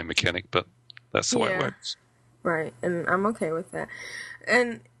silly game mechanic, but that's the way it works. Right, and I'm okay with that.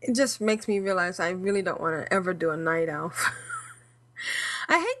 And it just makes me realize I really don't want to ever do a night elf.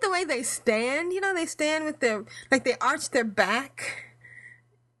 I hate the way they stand. You know, they stand with their, like they arch their back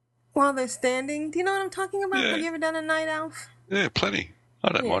while they're standing. Do you know what I'm talking about? Yeah. Have you ever done a night elf? Yeah, plenty.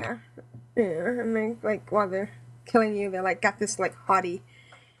 I don't mind. Yeah, and they, like, while they're killing you, they're like, got this, like, haughty,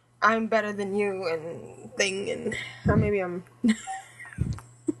 I'm better than you and thing, and or maybe I'm,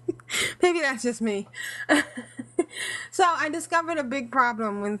 maybe that's just me. So I discovered a big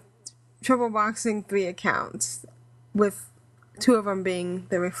problem with triple boxing 3 accounts, with 2 of them being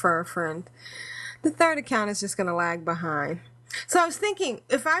the refer a friend. The 3rd account is just going to lag behind. So I was thinking,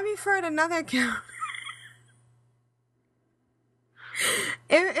 if I referred another account,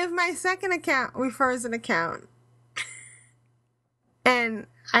 if my 2nd account refers an account, and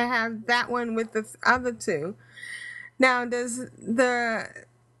I have that one with the other 2, now does the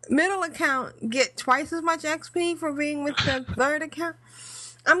middle account get twice as much XP for being with the 3rd account?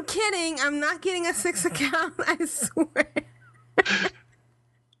 I'm kidding. I'm not getting a 6th account, I swear.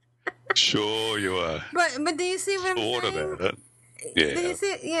 Sure you are. But do you see what I'm Thought saying? about it. Yeah. Do you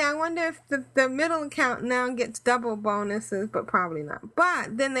see? Yeah, I wonder if the middle account now gets double bonuses, but probably not.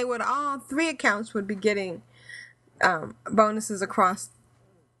 But then they would, all 3 accounts would be getting bonuses across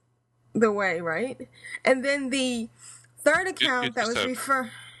the way, right? And then the 3rd account that was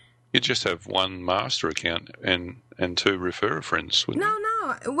You just have 1 master account and 2 refer friends, wouldn't you? No.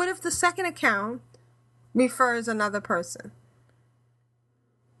 What if the 2nd account refers another person?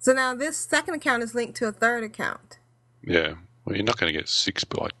 So now this 2nd account is linked to a 3rd account. Yeah. Well, you're not going to get 6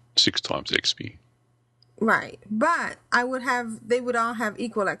 times XP. Right. But they would all have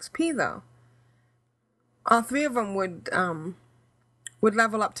equal XP though. All 3 of them would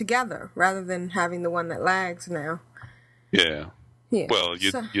level up together rather than having the one that lags now. Yeah. Yeah. Well,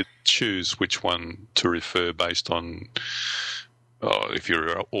 you'd choose which one to refer based on. If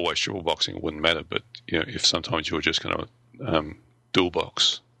you're always triple boxing, it wouldn't matter. But you know, if sometimes you're just going to dual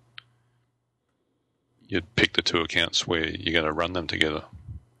box, you'd pick the 2 accounts where you're going to run them together.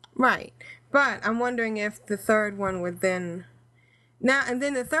 Right. But I'm wondering if the 3rd one would then and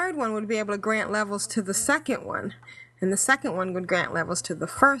then the 3rd one would be able to grant levels to the 2nd one, and the 2nd one would grant levels to the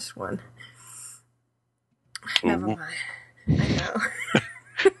 1st one. Never mind. I know.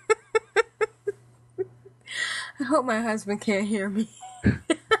 I hope my husband can't hear me.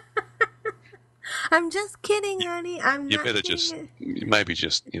 I'm just kidding, honey. You better just maybe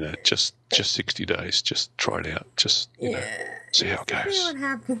just 60 days. Just try it out. Just see how it goes. See what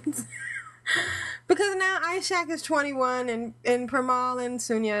happens. Because now Ishak is 21, and Pramal and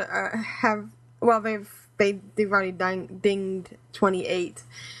Sunya they've already dinged 28.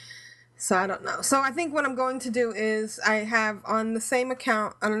 So I don't know. So I think what I'm going to do is I have on the same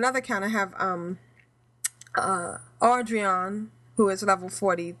account, on another account, I have Audrion, who is level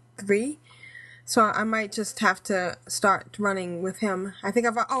 43. So I might just have to start running with him. I think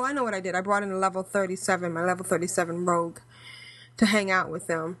I know what I did. I brought in a level 37, my level 37 rogue, to hang out with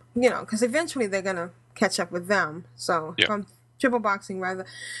them. You know, because eventually they're going to catch up with them. So if I'm triple boxing rather.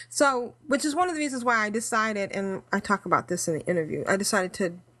 So, which is one of the reasons why I decided, and I talk about this in the interview, I decided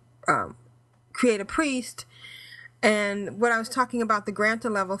to create a priest. And what I was talking about, the grantor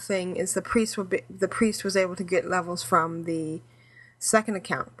level thing, is the priest was able to get levels from the 2nd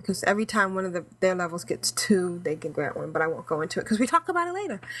account, because every time one of their levels gets 2, they can grant one. But I won't go into it because we talk about it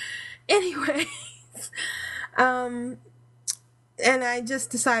later. Anyways, and I just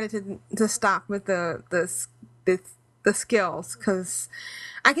decided to stop with the skills, because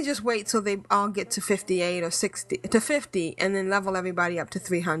I can just wait till they all get to 58 or 60 to 50, and then level everybody up to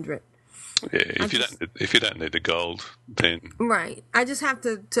 300. Yeah, if you don't need the gold, then right. I just have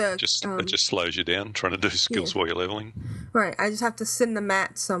to it just slows you down trying to do skills while you're leveling. Right. I just have to sit in the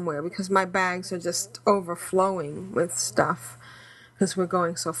mat somewhere because my bags are just overflowing with stuff because we're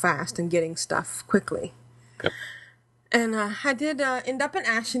going so fast and getting stuff quickly. Yep. And I did end up in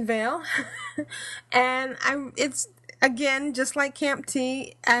Ashenvale, and it's again just like Camp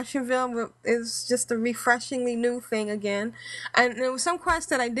T. Ashenvale is just a refreshingly new thing again, and there was some quests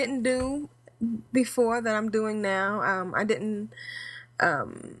that I didn't do before that I'm doing now. I didn't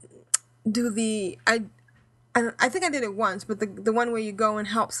do the I think I did it once, but the one where you go and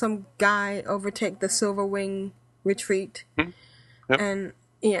help some guy overtake the Silver Wing retreat, Yep. and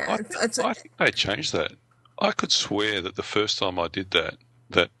yeah, I think they changed that. I could swear that the first time I did that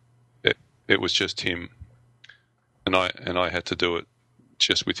it was just him, and I had to do it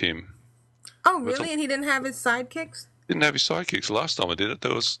just with him. Oh, really? And he didn't have his sidekicks? Didn't have his sidekicks. Last time I did it,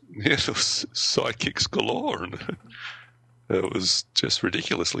 there was sidekicks galore, and it was just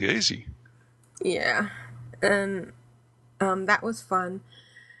ridiculously easy. Yeah, and that was fun.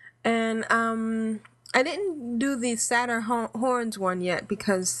 And I didn't do the Satyr Horns one yet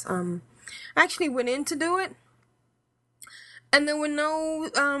because I actually went in to do it. And there were no,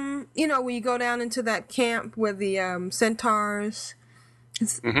 when you go down into that camp where the centaurs,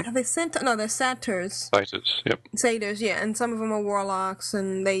 are they centaurs? No, they're satyrs. Satyrs, yep. Satyrs, yeah, and some of them are warlocks,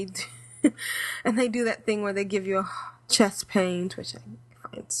 and they do that thing where they give you a chest pain, which I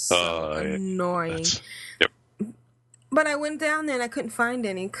find so annoying. Yep. But I went down there and I couldn't find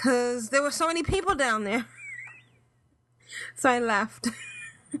any because there were so many people down there. So I left.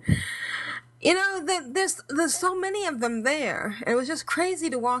 There's so many of them there. And it was just crazy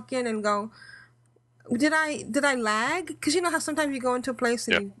to walk in and go, did I lag? Because you know how sometimes you go into a place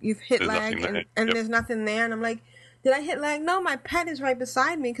and you've hit there's lag and there's nothing there. And I'm like, did I hit lag? No, my pet is right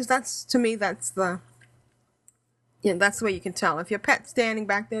beside me because that's the way you can tell. If your pet's standing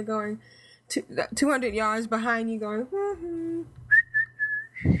back there going 200 yards behind you going,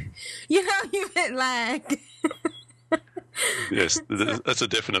 you've hit lag. Yes, that's a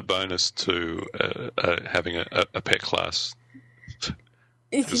definite bonus to having a pet class.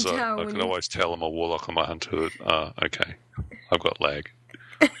 You can tell. I can always tell I'm a warlock or my hunter that, okay, I've got lag.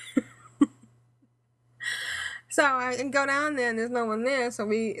 So I go down there and there's no one there,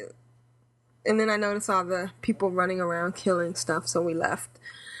 and then I noticed all the people running around killing stuff, so we left.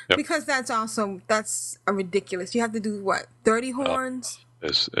 Yep. Because that's a ridiculous. You have to do what, 30 horns?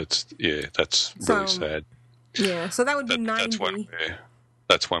 That's really sad. Yeah, so that would be 90.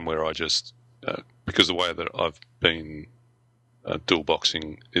 That's one where I just, because the way that I've been dual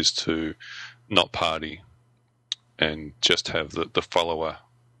boxing is to not party and just have the follower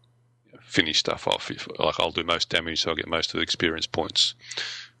finish stuff off. I'll do most damage, so I'll get most of the experience points.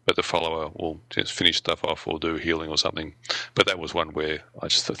 But the follower will just finish stuff off or do healing or something. But that was one where I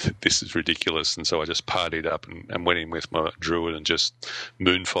just thought, this is ridiculous. And so I just partied up and went in with my druid and just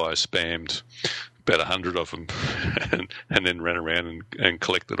moonfire spammed about 100 of them and then ran around and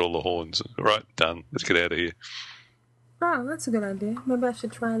collected all the horns. All right, done. Let's get out of here. Oh, that's a good idea. Maybe I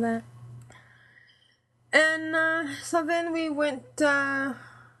should try that. And so then we went,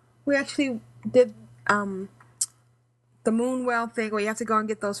 we actually did the Moonwell thing where you have to go and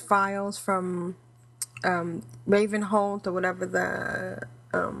get those files from Ravenholt or whatever the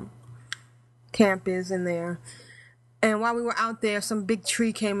camp is in there. And while we were out there, some big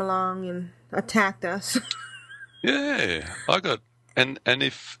tree came along and attacked us. Yeah, I got... And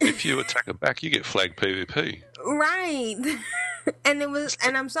if you attack it back, you get flag PvP. Right.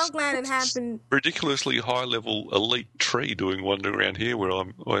 And I'm so glad it happened. Ridiculously high level elite tree doing wandering around here where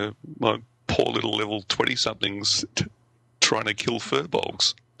my poor little level 20 somethings trying to kill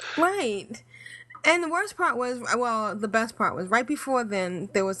furbolgs. Right. And the worst part was, the best part was right before then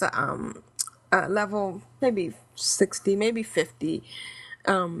there was a level maybe 60, maybe 50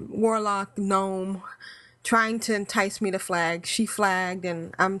 warlock gnome trying to entice me to flag. She flagged,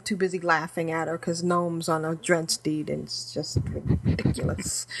 and I'm too busy laughing at her because gnome's on a dread steed, and it's just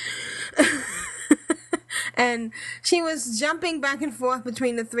ridiculous. And she was jumping back and forth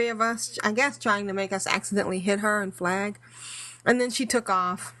between the three of us, I guess trying to make us accidentally hit her and flag. And then she took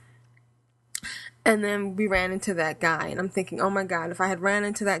off. And then we ran into that guy, and I'm thinking, oh my god, if I had ran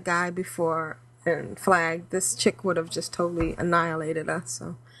into that guy before and flagged, this chick would have just totally annihilated us.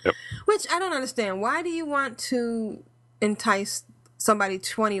 So. Yep. Which I don't understand. Why do you want to entice somebody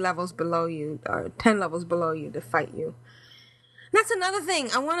 20 levels below you or 10 levels below you to fight you? That's another thing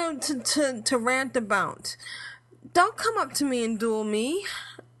I wanted to rant about. Don't come up to me and duel me.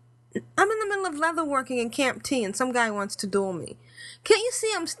 I'm in the middle of leatherworking in Camp T and some guy wants to duel me. Can't you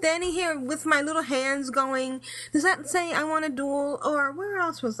see I'm standing here with my little hands going, does that say I want to duel? Or where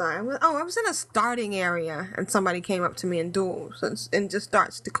else was I? I was in a starting area and somebody came up to me and duels and just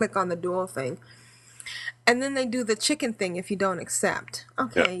starts to click on the duel thing. And then they do the chicken thing if you don't accept.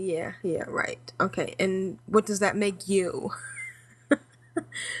 Okay, yeah, right. Okay, and what does that make you?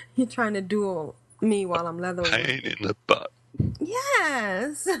 You're trying to duel me while I'm leatherworking. Pain in the butt.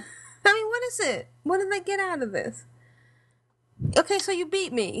 Yes. I mean, what is it? What did they get out of this? Okay, so you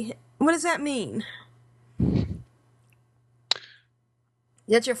beat me. What does that mean?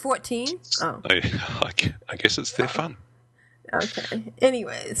 That you're 14? Oh. I guess it's their fun. Okay.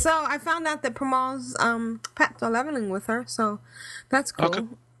 Anyway, so I found out that Pramal's pets are leveling with her, so that's cool. Okay.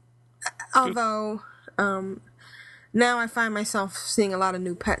 Although, now I find myself seeing a lot of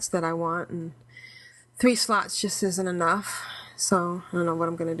new pets that I want, and 3 slots just isn't enough, so I don't know what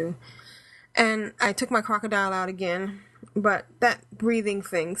I'm going to do. And I took my crocodile out again, but that breathing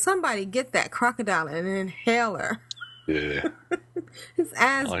thing, somebody get that crocodile an inhaler. Yeah. His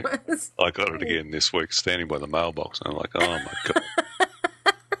asthma. I got it again this week, standing by the mailbox, and I'm like, oh my god.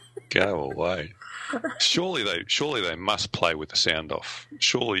 Go away. Surely they must play with the sound off.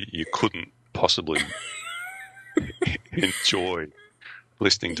 Surely you couldn't possibly enjoy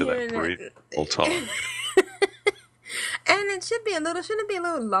listening to that breathing all the time. And it shouldn't it be a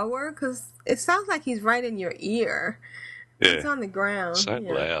little lower? Because it sounds like he's right in your ear. Yeah. It's on the ground. So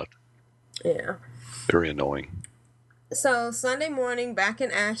loud. Yeah. Very annoying. So Sunday morning, back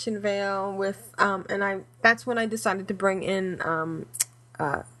in Ashenvale with that's when I decided to bring in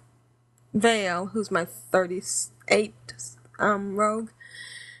Vale, who's my 38 rogue.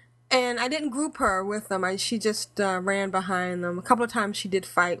 And I didn't group her with them. She just ran behind them. A couple of times she did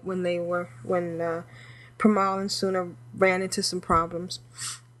fight when Pramal and Suna ran into some problems.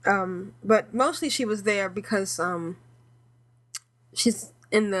 But mostly she was there because she's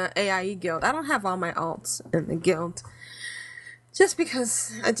in the AIE guild. I don't have all my alts in the guild. Just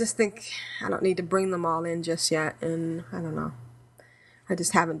because I just think I don't need to bring them all in just yet. And I don't know. I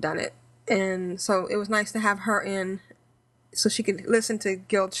just haven't done it. And so it was nice to have her in so she could listen to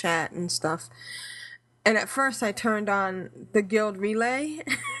guild chat and stuff. And at first I turned on the guild relay.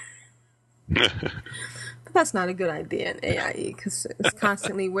 But that's not a good idea in AIE because it's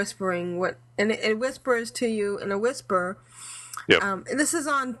constantly whispering and it whispers to you in a whisper. Yep. This is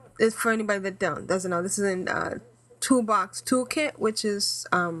for anybody that doesn't know. This is in Toolbox Toolkit, which is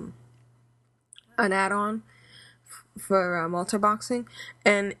an add-on for multiboxing,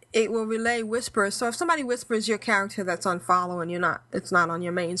 and it will relay whispers. So if somebody whispers your character that's on follow and it's not on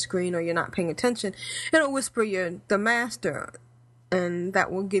your main screen or you're not paying attention, it'll whisper the master, and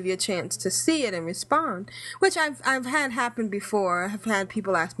that will give you a chance to see it and respond. Which I've had happen before. I've had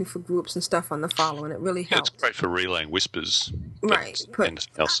people ask me for groups and stuff on the follow, and it really helps. It's great for relaying whispers. Right. Anything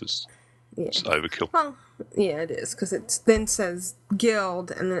else is overkill. Well, yeah, it is, because it then says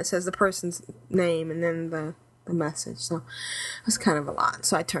guild, and then it says the person's name, and then the message. So it was kind of a lot,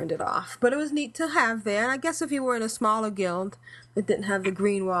 so I turned it off. But it was neat to have there. And I guess if you were in a smaller guild that didn't have the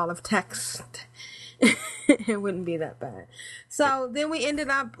green wall of text, it wouldn't be that bad. So then we ended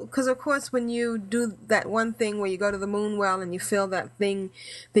up, because of course when you do that one thing where you go to the moon well and you fill that thing,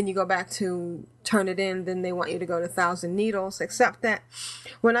 then you go back to turn it in, then they want you to go to 1,000 Needles, except that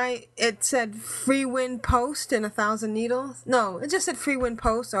when it said free wind post and 1,000 Needles. No, it just said free wind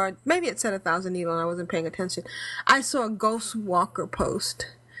post, or maybe it said 1,000 Needle and I wasn't paying attention. I saw a Ghost Walker post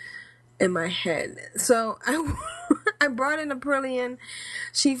in my head. So I brought in Aprillian.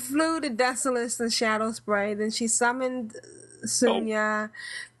 She flew to Desolace and Shadow Spray. Then she summoned Sunya.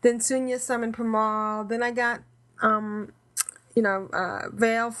 Then Sunya summoned Pramal. Then I got,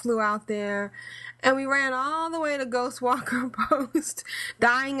 Vale flew out there. And we ran all the way to Ghost Walker Post,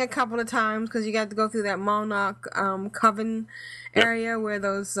 dying a couple of times because you got to go through that Monarch Coven area where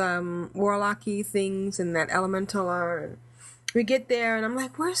those warlocky things and that elemental are. We get there, and I'm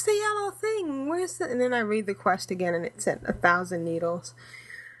like, where's the yellow thing? And then I read the quest again, and it said 1,000 Needles.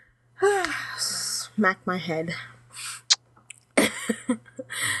 Smack my head.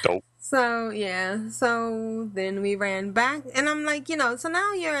 Dope. So then we ran back, and I'm like, so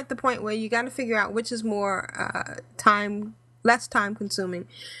now you're at the point where you got to figure out which is more less time consuming.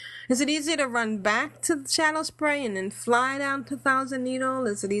 Is it easier to run back to Shadow Spray and then fly down to 1,000 Needle?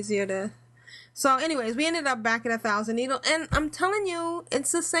 Is it easier to... So anyways, we ended up back at 1,000 Needle, and I'm telling you,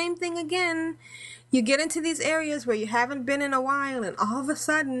 it's the same thing again. You get into these areas where you haven't been in a while, and all of a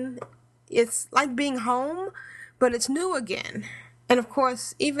sudden, it's like being home, but it's new again. And of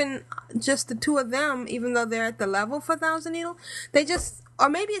course, even just the two of them, even though they're at the level for 1,000 Needle, or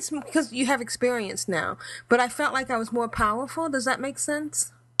maybe it's because you have experience now, but I felt like I was more powerful. Does that make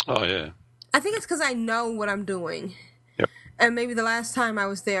sense? Oh, yeah. I think it's because I know what I'm doing. Yep. And maybe the last time I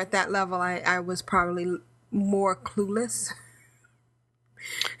was there at that level, I was probably more clueless.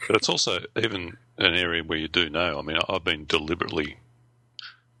 But it's also even an area where you do know. I mean, I've been deliberately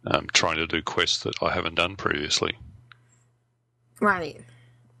trying to do quests that I haven't done previously. Right.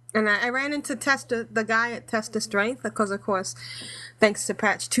 And I ran into the guy at Test of Strength because, of course, thanks to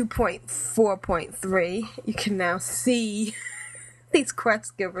patch 2.4.3, you can now see these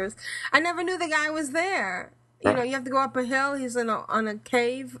quest givers. I never knew the guy was there. You have to go up a hill. He's on a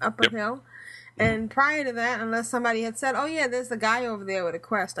cave up a hill. And prior to that, unless somebody had said, oh, yeah, there's a guy over there with a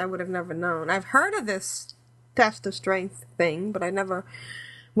quest, I would have never known. I've heard of this Test of Strength thing, but I never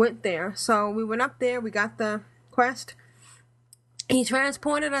went there. So we went up there. We got the quest. He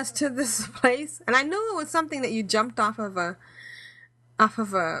transported us to this place, and I knew it was something that you jumped off of a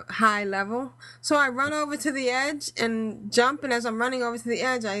high level. So I run over to the edge and jump, and as I'm running over to the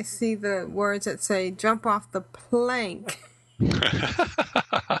edge, I see the words that say, jump off the plank.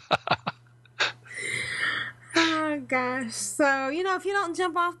 Oh, gosh. So, if you don't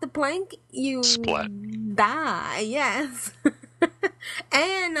jump off the plank, you Splat. die. Yes.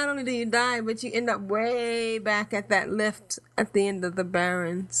 And not only do you die, but you end up way back at that lift at the end of the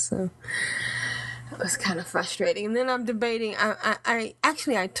Barrens. So it was kind of frustrating. And then I'm debating.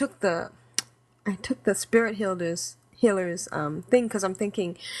 I took the spirit healers thing because I'm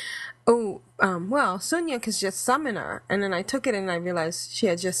thinking, well, Sunya could just summon her, and then I took it and I realized she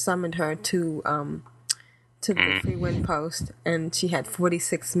had just summoned her to the free wind post, and she had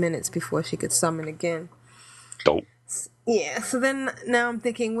 46 minutes before she could summon again. Dope. Yeah, so then now I'm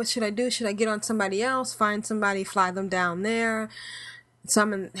thinking, what should I do? Should I get on somebody else, find somebody, fly them down there,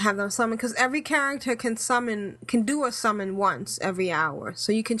 have them summon? Because every character can do a summon once every hour,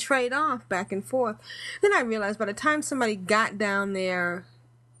 so you can trade off back and forth. Then I realized by the time somebody got down there,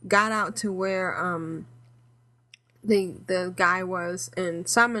 got out to where the guy was and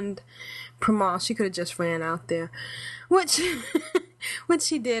summoned Pramal, she could have just ran out there, which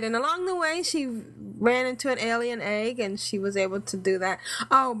she did. And along the way, she ran into an alien egg, and she was able to do that.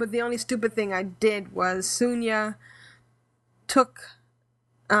 Oh, but the only stupid thing I did was Sunya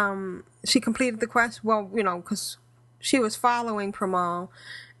she completed the quest. Well, because she was following Pramal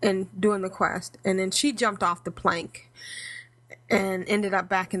and doing the quest, and then she jumped off the plank and ended up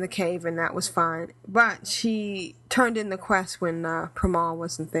back in the cave, and that was fine. But she turned in the quest when Pramal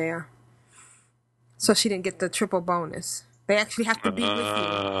wasn't there, so she didn't get the triple bonus. They actually have to be with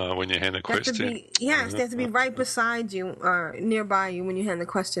you. When you hand the quest in? Yes, they have to be right beside you or nearby you when you hand the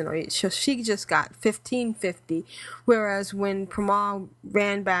question. So she just got 1550, whereas when Pramal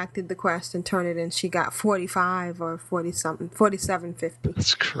ran back, did the quest, and turned it in, she got 45 or 40-something, 4750.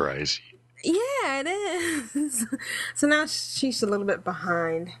 That's crazy. Yeah, it is. So now she's a little bit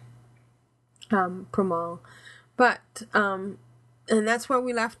behind Pramal. But, and that's where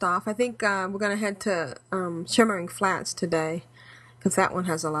we left off. I think we're going to head to Shimmering Flats today, because that one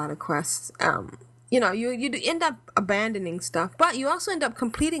has a lot of quests. You end up abandoning stuff, but you also end up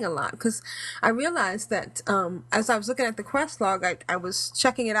completing a lot, because I realized that as I was looking at the quest log, I was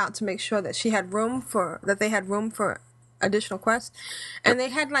checking it out to make sure that they had room for additional quests, and they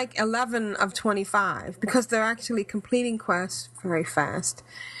had like 11 of 25, because they're actually completing quests very fast.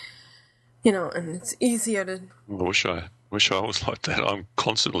 And it's easier to... I wish I was like that. I'm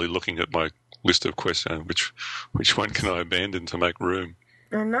constantly looking at my list of quests and which one can I abandon to make room.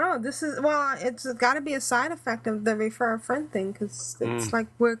 I know. It's got to be a side effect of the refer a friend thing, because it's like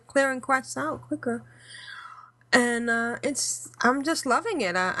we're clearing quests out quicker. And I'm just loving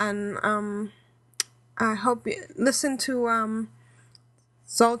it. I hope you listen to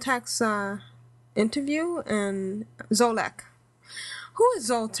Zoltek's interview, and Zolek. Who is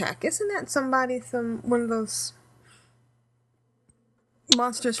Zoltek? Isn't that somebody from one of those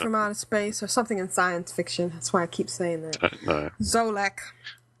monsters from outer space or something in science fiction? That's why I keep saying that. No. Zolek.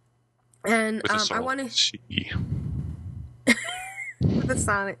 And I want to... With a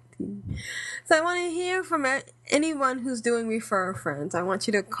sonic T. So I want to hear from anyone who's doing Refer Friends. I want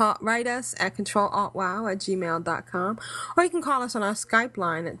you to write us at controlaltwow@gmail.com, or you can call us on our Skype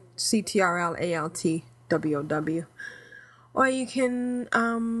line at CTRLALTWOW. Or you can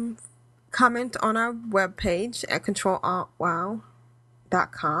comment on our webpage at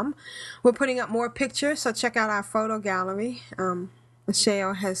controlaltwow.com. We're putting up more pictures, so check out our photo gallery.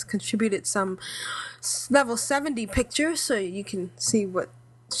 Michelle has contributed some level 70 pictures, so you can see what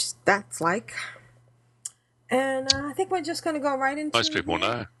that's like. And I think we're just going to go right into... Most people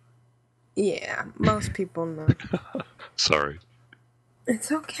know. Yeah, most people know. Sorry.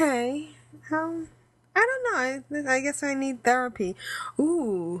 It's okay. I don't know. I guess I need therapy.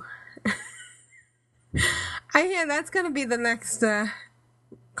 Ooh. I hear that's going to be the next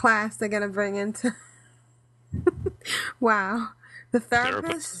class they're going to bring into... Wow. The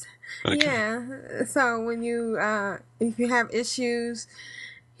therapist? Okay. Yeah. So when if you have issues,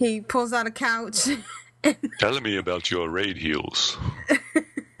 he pulls out a couch. Tell me about your raid heals.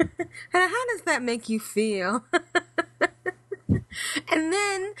 And how does that make you feel? and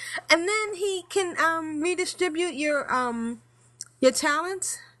then he can redistribute your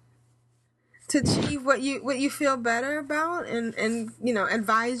talents to achieve what you feel better about, and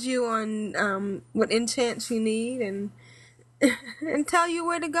advise you on what enchants you need, and tell you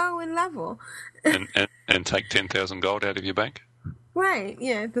where to go and level. and take 10,000 gold out of your bank? Right,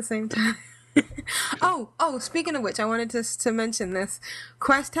 yeah, at the same time. Oh, speaking of which, I wanted to mention this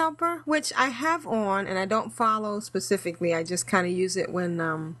Quest Helper, which I have on, and I don't follow specifically. I just kind of use it when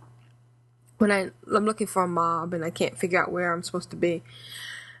I'm looking for a mob and I can't figure out where I'm supposed to be.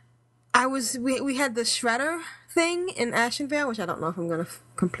 We had the Shredder thing in Ashenvale, which I don't know if I'm going to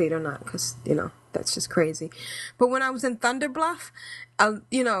complete or not, because, That's just crazy. But when I was in Thunder Bluff, one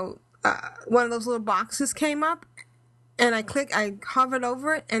of those little boxes came up, and I hovered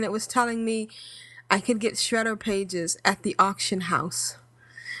over it, and it was telling me I could get shredder pages at the auction house.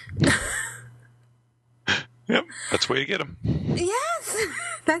 Yep, that's where you get them. Yes,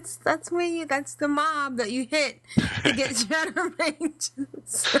 that's the mob that you hit to get shredder pages.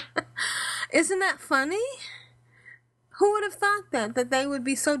 Isn't that funny? Who would have thought that they would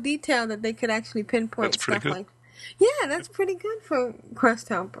be so detailed that they could actually pinpoint stuff like? Yeah, that's pretty good for Quest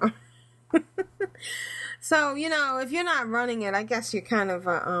Helper. So if you're not running it, I guess you're kind of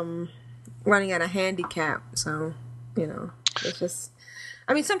running at a handicap. So it's just.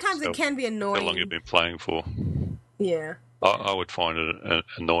 I mean, sometimes it can be annoying. How long you've been playing for? Yeah. I would find it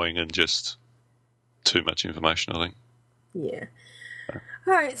annoying and just too much information, I think. Yeah.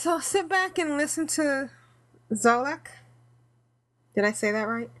 All right, so sit back and listen to Zolak. Did I say that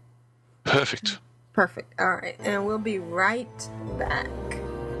right? Perfect. Perfect. All right, and we'll be right back.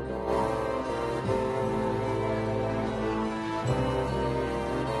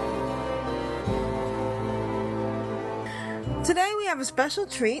 Today we have a special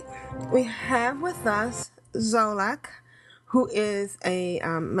treat. We have with us Zolak, who is a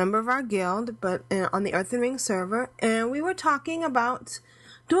member of our guild, but on the Earth and Ring server, and we were talking about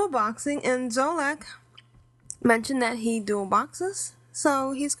dual boxing, and Zolak mentioned that he dual boxes,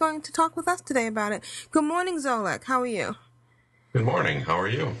 so he's going to talk with us today about it. Good morning, Zolak. How are you? Good morning. How are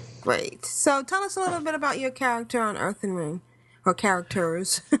you? Great. So tell us a little bit about your character on Earth and Ring. Or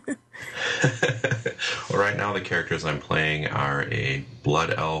characters. Well, right now the characters I'm playing are a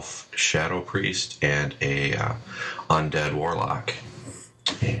blood elf shadow priest and a undead warlock.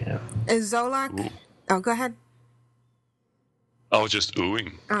 Yeah. Is Zolak? Ooh. Oh, go ahead. I was just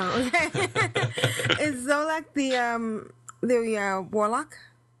oohing. Oh, okay. Is Zolak the warlock?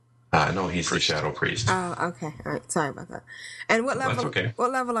 No, he's the shadow priest. Oh, okay. All right. Sorry about that. And what level? That's okay.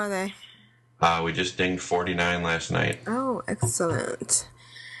 What level are they? We just dinged 49 last night. Oh, excellent.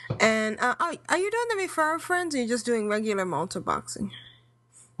 And are you doing the refer friends, or are you just doing regular multi-boxing?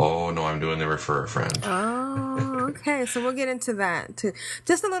 Oh, no, I'm doing the refer a friend. Oh, okay. So we'll get into that, too.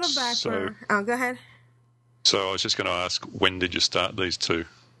 Just a little background. Go ahead. So I was just going to ask, when did you start these two?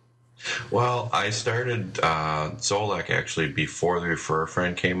 Well, I started Zolak, actually, before the refer a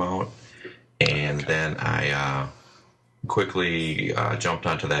friend came out. And then I quickly jumped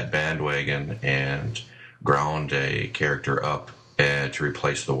onto that bandwagon and ground a character up to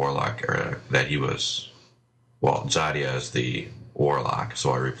replace the warlock that he was. Well, Zadia is the warlock,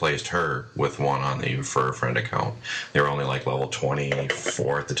 so I replaced her with one on the refer a friend account. They were only like level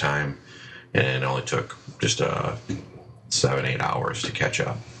 24 at the time, and it only took just 7-8 hours to catch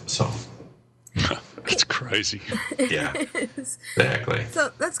up. So that's crazy. Yeah, exactly.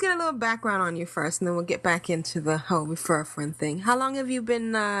 So let's get a little background on you first, and then we'll get back into the whole refer a friend thing. How long have you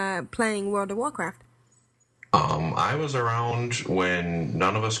been playing World of Warcraft? I was around when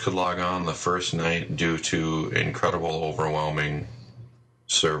none of us could log on the first night due to incredible, overwhelming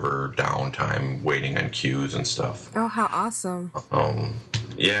server downtime, waiting on queues and stuff. Oh, how awesome!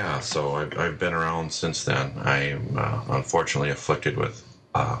 Yeah, so I've been around since then. I'm unfortunately afflicted with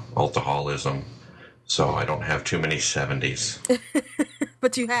alcoholism, so I don't have too many 70s.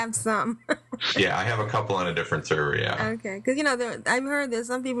 But you have some. Yeah, I have a couple on a different server, yeah. Okay, because I've heard there's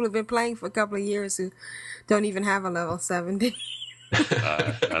some people who've been playing for a couple of years who don't even have a level 70.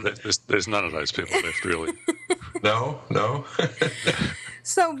 No, there's none of those people left, really. No.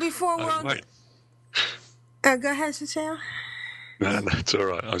 So before World... Wait. Go ahead, Shachelle. No, that's all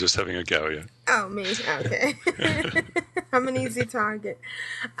right. I was just having a go, yeah. Oh, me. Okay. I'm an easy target.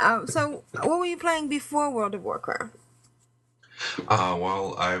 So what were you playing before World of Warcraft?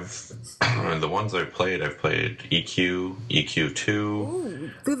 Well, the ones I've played EQ, EQ2. Ooh,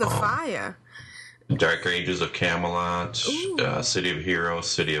 through the fire. Dark Ages of Camelot, City of Heroes,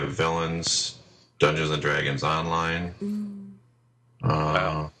 City of Villains, Dungeons and Dragons Online.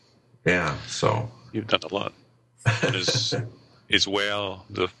 Wow. Yeah, so. You've done a lot. Is WoW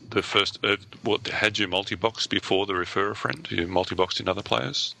the first? What had you multi-boxed before the refer a friend? You multi-boxed in other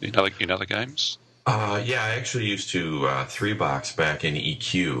players, in other games? Yeah, I actually used to 3-box back in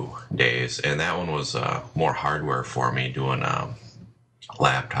EQ days, and that one was more hardware for me, doing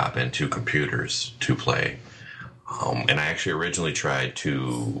laptop and 2 computers to play. And I actually originally tried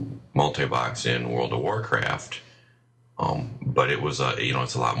to multi-box in World of Warcraft, but it was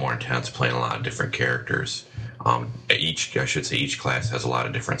it's a lot more intense, playing a lot of different characters. Each class has a lot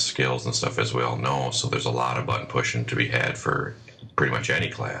of different skills and stuff, as we all know, so there's a lot of button pushing to be had for pretty much any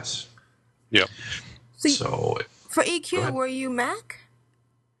class. Yep. So for EQ, were you Mac?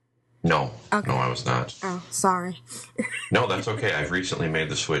 No, Okay. no, I was not. Oh, sorry. No, that's okay. I've recently made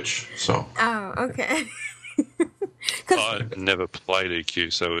the switch, so. Oh, okay. I never played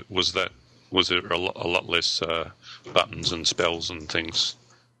EQ, so was there a lot less buttons and spells and things?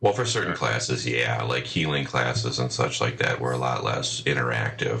 Well, for certain classes, yeah, like healing classes and such like that were a lot less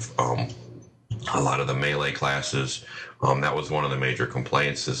interactive. A lot of the melee classes, that was one of the major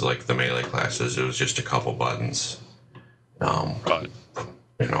complaints, is like the melee classes, it was just a couple buttons. Right.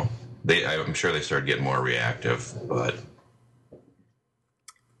 You know, I'm sure they started getting more reactive, but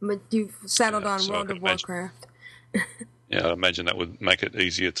you've settled on so I World could of imagine- Warcraft. Yeah, I imagine that would make it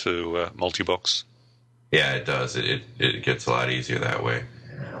easier to multi-box. yeah, it does. It gets a lot easier that way.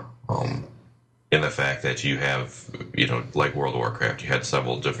 In the fact that you have, like World of Warcraft, you had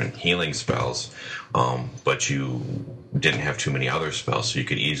several different healing spells, but you didn't have too many other spells, so you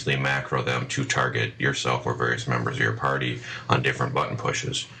could easily macro them to target yourself or various members of your party on different button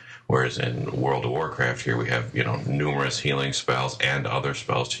pushes. Whereas in World of Warcraft here we have, numerous healing spells and other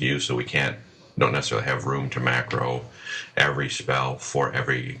spells to use, so we don't necessarily have room to macro every spell for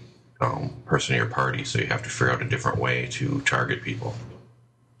every person in your party, so you have to figure out a different way to target people.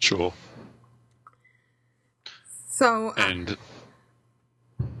 Sure. So, And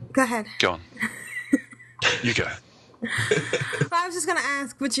go ahead. go on. You go. Well, I was just going to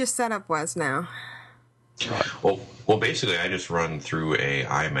ask what your setup was now. Well, basically, I just run through a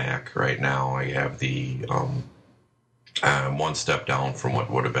iMac right now. I have the one step down from what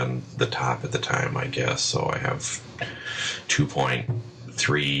would have been the top at the time, I guess. So I have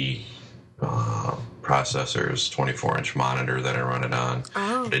 2.3 processors, 24-inch monitor that I run it on.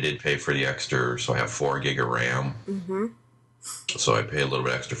 Oh. But I did pay for the extra, so I have 4 gig of RAM. Mm-hmm. So I pay a little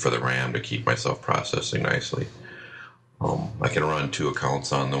bit extra for the RAM to keep myself processing nicely. I can run 2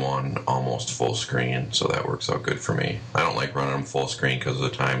 accounts on the one almost full screen, so that works out good for me. I don't like running them full screen because of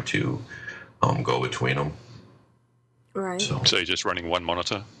the time to go between them. Right. So you're just running one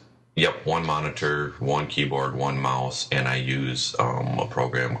monitor? Yep, 1 monitor, 1 keyboard, 1 mouse, and I use a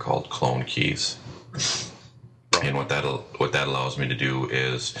program called Clone Keys. And what that allows me to do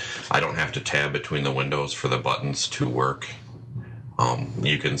is I don't have to tab between the windows for the buttons to work.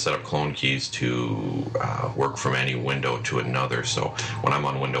 You can set up clone keys to work from any window to another. So when I'm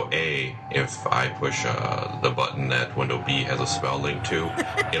on window A, if I push the button that window B has a spell link to,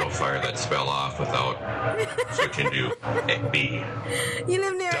 it'll fire that spell off without switching to B. You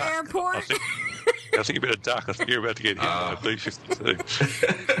live near an I airport? think you're a bit dark. I think you're about to get hit by a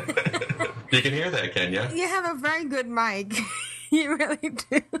B-52. You can hear that, can you? You have a very good mic. You really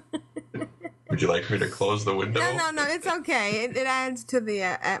do. Would you like me to close the window? No, it's okay. It adds to the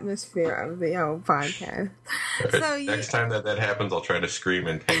atmosphere of the whole podcast. Right. So Next time that happens, I'll try to scream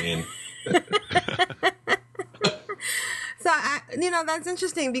in pain. So, that's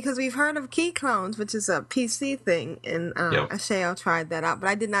interesting because we've heard of key clones, which is a PC thing, and Yep. Asheo tried that out, but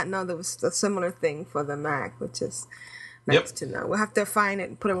I did not know there was a similar thing for the Mac, which is nice to know. We'll have to find it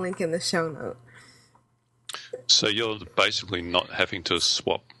and put a link in the show note. So you're basically not having to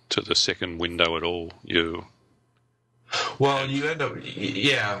swap to the second window at all. Well, you end up,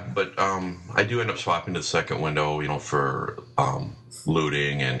 yeah, but I do end up swapping to the second window, for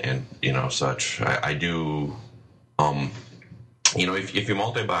looting and such. I do, if you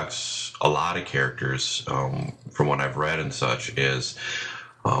multi-box a lot of characters, from what I've read and such, is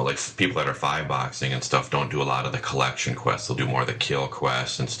like people that are 5-boxing and stuff don't do a lot of the collection quests. They'll do more of the kill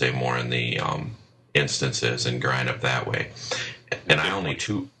quests and stay more in the instances and grind up that way. And I only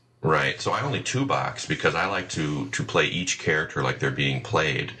 2-box because I like to play each character like they're being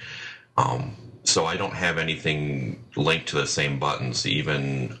played. So I don't have anything linked to the same buttons.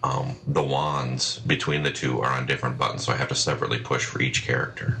 Even the wands between the two are on different buttons, so I have to separately push for each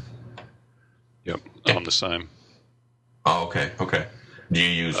character. Yep, I'm the same. Oh, okay. Do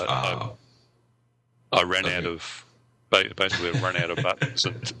you use... I ran out of... Basically, I ran out of buttons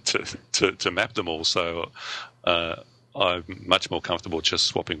to map them all, so I'm much more comfortable just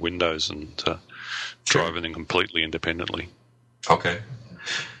swapping windows and driving them completely independently. Okay.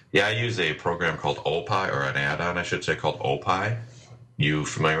 Yeah, I use a program called Opie, or an add-on, I should say, called Opie. You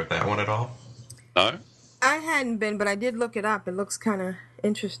familiar with that one at all? No? I hadn't been, but I did look it up. It looks kind of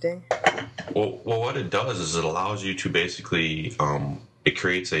interesting. Well, what it does is it allows you to basically... it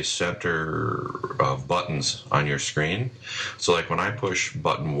creates a center of buttons on your screen. So like when I push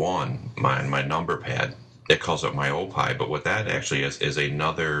button 1, my number pad, it calls up my Opie, but what that actually is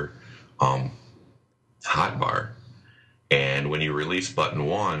another hotbar. And when you release button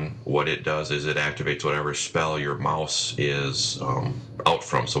 1, what it does is it activates whatever spell your mouse is out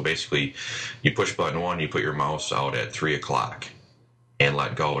from. So basically, you push button 1, you put your mouse out at 3 o'clock. and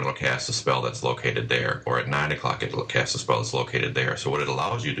let go, and it'll cast a spell that's located there. Or at 9 o'clock, it'll cast a spell that's located there. So what it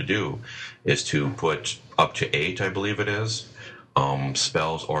allows you to do is to put up to 8, I believe it is,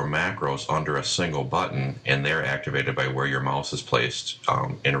 spells or macros under a single button, and they're activated by where your mouse is placed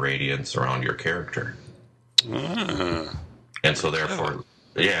in radiance around your character. And so therefore,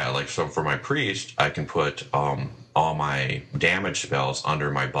 so for my priest, I can put all my damage spells under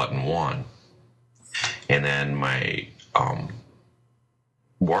my button 1, and then my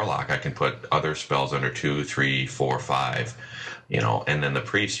warlock, I can put other spells under 2, 3, 4, 5, and then the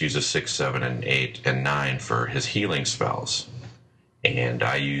priest uses 6, 7, and 8, and 9 for his healing spells. And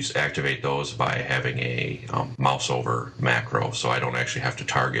I activate those by having a mouse over macro, so I don't actually have to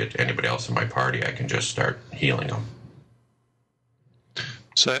target anybody else in my party. I can just start healing them.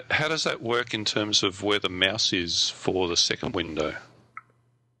 So how does that work in terms of where the mouse is for the second window?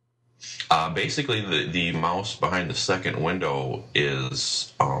 Basically, the mouse behind the second window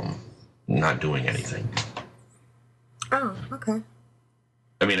is not doing anything. Oh, okay.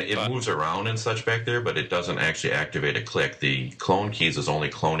 I mean, it moves around and such back there, but it doesn't actually activate a click. The clone keys is only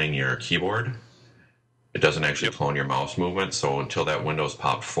cloning your keyboard. It doesn't actually clone your mouse movement, so until that window's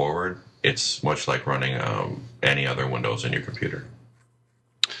popped forward, it's much like running any other windows in your computer.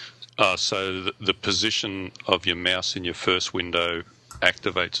 So the position of your mouse in your first window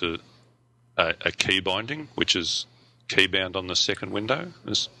activates a key binding, which is keybound on the second window?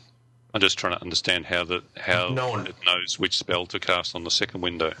 I'm just trying to understand how it knows which spell to cast on the second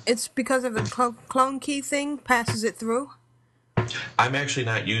window. It's because of the clone key thing passes it through? I'm actually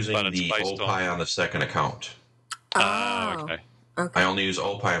not using the OPI on the second account. Okay. I only use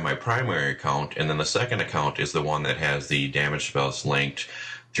OPI on my primary account, and then the second account is the one that has the damage spells linked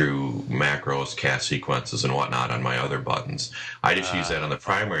through macros, cast sequences, and whatnot on my other buttons. I just use that on the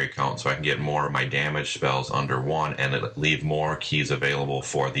primary account so I can get more of my damage spells under 1 and leave more keys available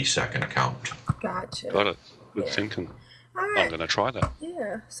for the second account. Gotcha. Got it. Good thinking. All right. I'm going to try that.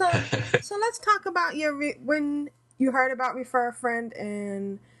 Yeah. So let's talk about when you heard about Refer a Friend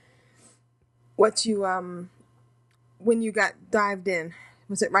and what you when you got dived in.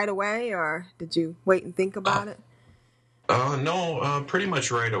 Was it right away, or did you wait and think about it? No, pretty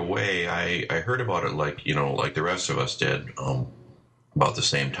much right away. I heard about it like the rest of us did, about the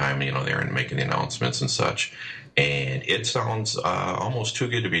same time, they were making the announcements and such. And it sounds almost too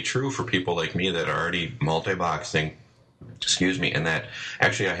good to be true for people like me that are already multi-boxing, and that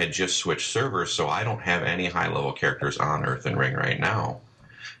actually I had just switched servers, so I don't have any high-level characters on Earth and Ring right now.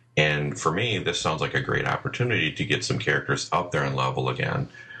 And for me, this sounds like a great opportunity to get some characters up there in level again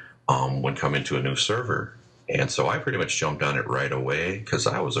when coming to a new server. And so I pretty much jumped on it right away because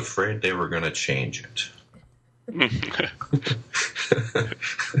I was afraid they were going to change it.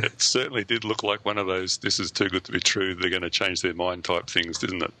 It certainly did look like one of those, this is too good to be true, they're going to change their mind type things,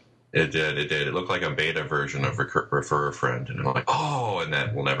 didn't it? It did. It looked like a beta version of Refer a Friend. And I'm like, and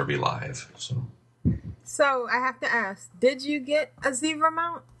that will never be live. So I have to ask, did you get a Zebra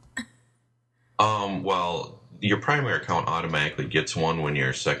mount? Well, your primary account automatically gets one when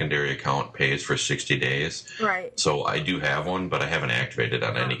your secondary account pays for 60 days. Right. So I do have one, but I haven't activated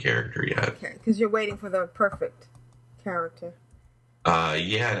on any character yet. Okay, because you're waiting for the perfect character.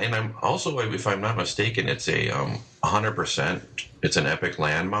 Yeah, and I'm also, if I'm not mistaken, it's a 100%. It's an epic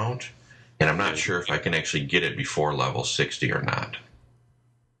land mount, and I'm not sure if I can actually get it before level 60 or not.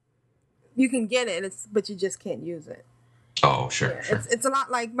 You can get it, but you just can't use it. Oh, sure, Yeah, sure. It's a lot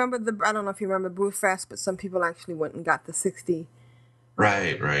like, I don't know if you remember Brewfest, but some people actually went and got the 60.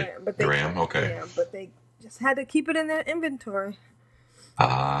 Right. But The RAM, okay. Yeah, but they just had to keep it in their inventory.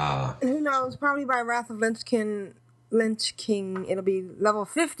 Who knows? Probably by Wrath of Lynch King, it'll be level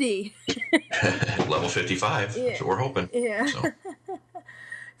 50. Level 55. Yeah. That's what we're hoping. Yeah.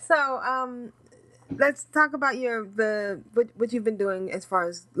 So, let's talk about what you've been doing as far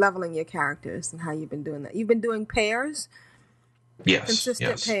as leveling your characters and how you've been doing that. You've been doing pairs? Yes.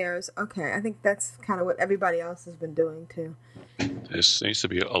 Consistent pairs. Okay, I think that's kind of what everybody else has been doing too. There seems to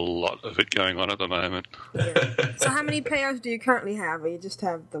be a lot of it going on at the moment. Yeah. So how many pairs do you currently have, or you just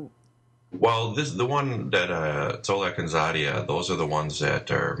have the... Well, the one that Zolak and Zadia, those are the ones that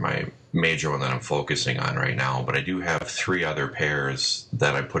are my major one that I'm focusing on right now. But I do have 3 other pairs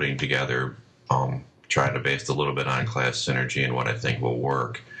that I'm putting together, trying to base a little bit on class synergy and what I think will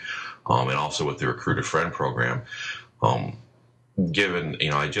work, and also with the Recruit a Friend program. Given,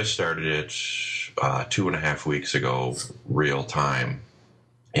 I just started it 2.5 weeks ago, real time,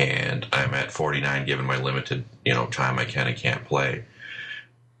 and I'm at 49 given my limited, time I can and can't play.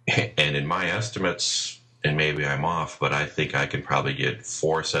 And in my estimates, and maybe I'm off, but I think I can probably get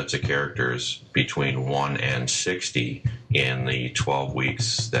 4 sets of characters between 1 and 60 in the 12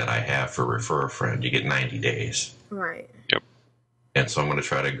 weeks that I have for Refer a Friend. You get 90 days. Right. Yep. And so I'm going to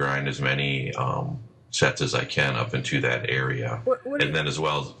try to grind as many sets as I can up into that area. And then as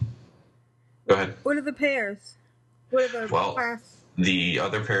well... Go ahead. What are the pairs? What are the class? The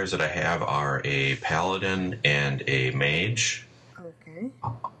other pairs that I have are a Paladin and a Mage. Okay.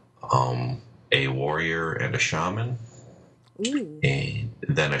 A Warrior and a Shaman. Ooh. And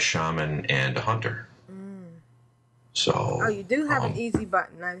then a Shaman and a Hunter. So... Oh, you do have an easy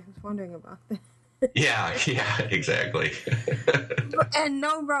button. I was wondering about that. Yeah, exactly. And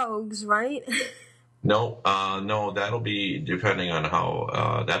no rogues, right? No, that'll be depending on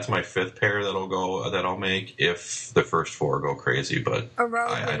how. That's my 5th pair that'll make if the first 4 go crazy. But A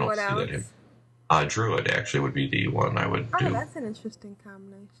rogue I don't what see else? that. Druid actually would be the one I would do. Oh, that's an interesting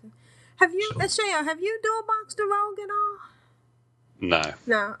combination. Have you, Shaya, have you dual boxed a rogue at all? No.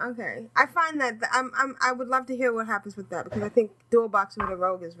 No, okay. I find that I would love to hear what happens with that because I think dual boxing with a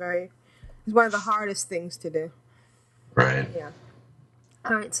rogue is one of the hardest things to do. Right. Yeah.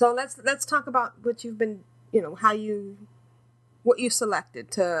 All right. So let's talk about what you've been, what you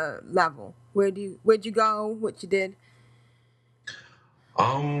selected to level. Where'd you go? What you did?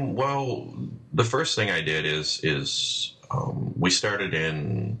 Well, the first thing I did is we started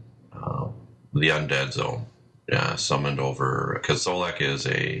in the Undead Zone. Summoned over, because Zolak is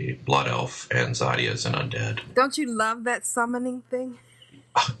a blood elf and Zadia is an undead. Don't you love that summoning thing?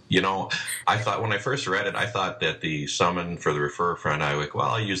 I thought when I first read it, I thought that the summon for the Refer a Friend,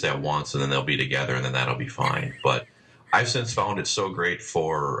 I'll use that once and then they'll be together and then that'll be fine. But I've since found it so great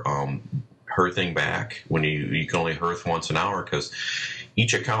for hearthing back when you can only hearth once an hour, because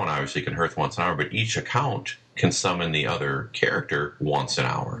each account obviously can hearth once an hour, but each account can summon the other character once an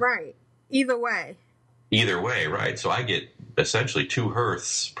hour. Right. Either way, right? So I get essentially 2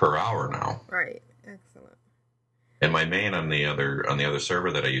 hearths per hour now. Right. Excellent. And my main on the other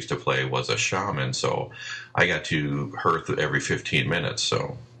server that I used to play was a shaman, so I got to hearth every 15 minutes.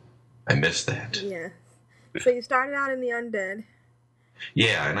 So I missed that. Yeah. So you started out in the undead.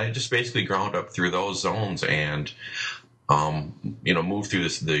 Yeah, and I just basically ground up through those zones and moved through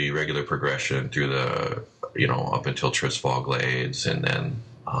the regular progression through the up until Tristfall Glades, and then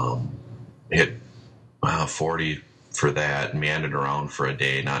hit 40 for that, meandered around for a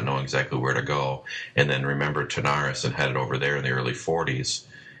day, not knowing exactly where to go, and then remembered Tanaris and headed over there in the early 40s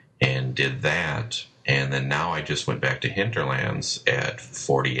and did that. And then now I just went back to Hinterlands at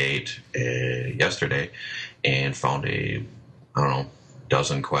 48 yesterday and found a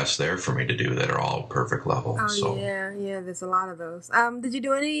dozen quests there for me to do that are all perfect level. Oh, yeah, there's a lot of those. Did you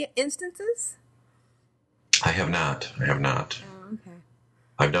do any instances? I have not. Oh, okay.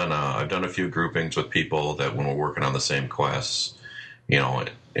 I've done a few groupings with people that when we're working on the same quests,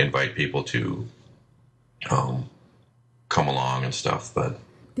 invite people to come along and stuff. But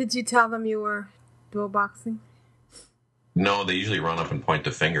did you tell them you were dual boxing? No, they usually run up and point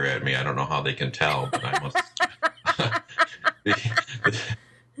the finger at me. I don't know how they can tell, but I must.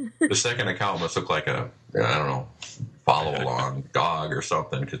 The second account must look like a follow along dog or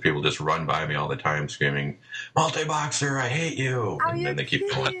something, because people just run by me all the time screaming, "Multi-boxer, I hate you!" Oh, and then they keep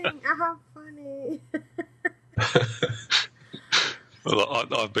going. How funny! Well,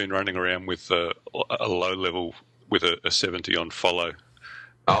 I've been running around with a low level with a 70 on follow.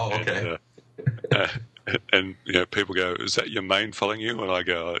 Oh, okay. And people go, "Is that your main following you?" And I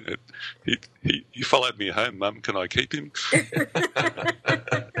go, "He followed me home, Mum. Can I keep him?"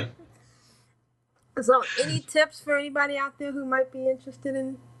 So, any tips for anybody out there who might be interested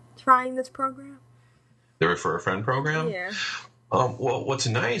in trying this program? The Refer a Friend program? Yeah. Well, what's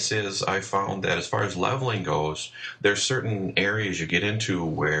nice is I found that as far as leveling goes, there's certain areas you get into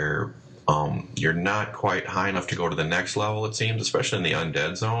where you're not quite high enough to go to the next level, it seems, especially in the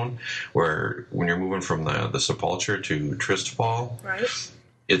Undead Zone, where when you're moving from the Sepulchre to Tristfall, right?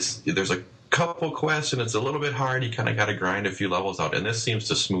 There's a couple quests and it's a little bit hard. You kind of got to grind a few levels out, and this seems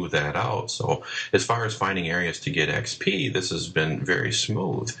to smooth that out. So as far as finding areas to get XP, this has been very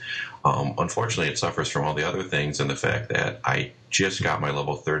smooth. Unfortunately, it suffers from all the other things and the fact that I just got my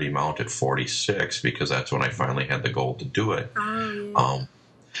level 30 mount at 46 because that's when I finally had the goal to do it. Oh, yeah.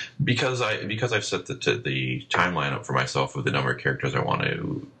 Because I've set the timeline up for myself with the number of characters I want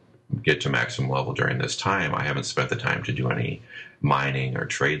to get to maximum level during this time, I haven't spent the time to do any mining or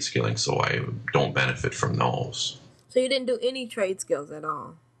trade skilling, so I don't benefit from those. So you didn't do any trade skills at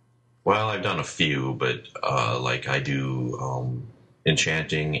all? Well, I've done a few, but like I do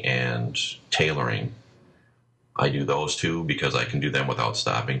enchanting and tailoring. I do those two because I can do them without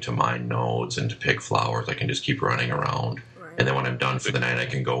stopping to mine nodes and to pick flowers. I can just keep running around. Right. And then when I'm done for the night, I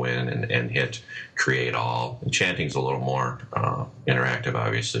can go in and hit create all. Enchanting's a little more interactive,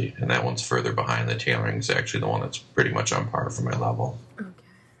 obviously, and that one's further behind. The tailoring is actually the one that's pretty much on par for my level. Okay.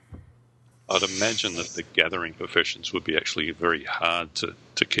 I'd imagine that the gathering professions would be actually very hard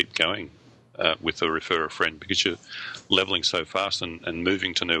to keep going with a refer a friend, because you're leveling so fast and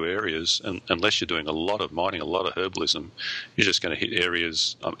moving to new areas, and unless you're doing a lot of mining, a lot of herbalism, you're just going to hit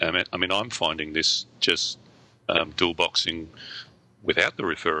areas. I mean, I'm finding this just dual boxing without the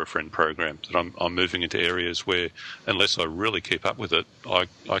refer a friend program, that I'm moving into areas where, unless I really keep up with it,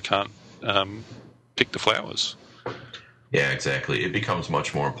 I can't pick the flowers. Yeah, exactly. It becomes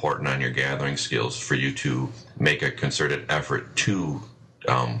much more important on your gathering skills for you to make a concerted effort to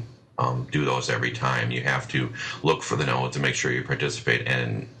do those every time. You have to look for the nodes and make sure you participate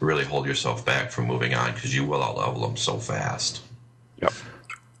and really hold yourself back from moving on, because you will out-level them so fast. Yep.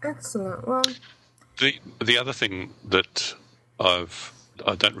 Excellent. Well, the other thing that I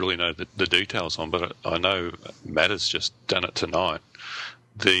don't really know the details on, but I know Matt has just done it tonight.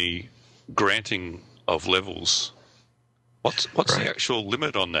 The granting of levels. What's Right. the actual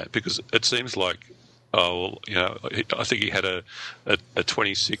limit on that? Because it seems like, I think he had a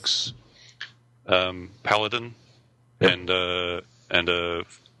 26 paladin, Yep. and a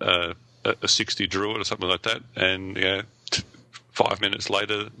 60 druid or something like that, and 5 minutes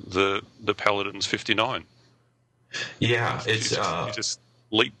later the paladin's 59. Yeah, it's You just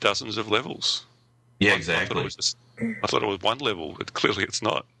leap dozens of levels. yeah, I exactly. thought it was one level, but clearly it's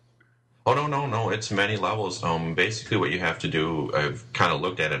not. Oh, no, it's many levels. Basically what you have to do, I've kind of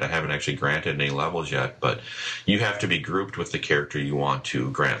looked at it, I haven't actually granted any levels yet, but you have to be grouped with the character you want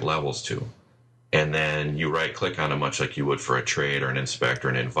to grant levels to. And then you right-click on it much like you would for a trade or an inspect or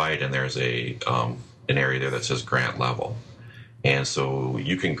an invite, and there's an area there that says grant level. And so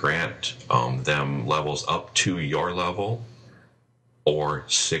you can grant them levels up to your level, or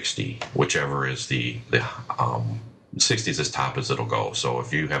 60, whichever is the 60 is as top as it'll go. So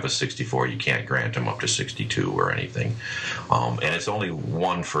if you have a 64, you can't grant them up to 62 or anything. And it's only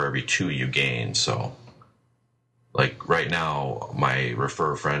one for every two you gain. So, like right now, my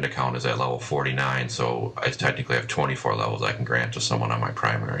refer a friend account is at level 49, so I technically have 24 levels I can grant to someone on my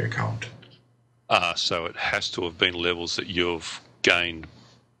primary account. So it has to have been levels that you've gained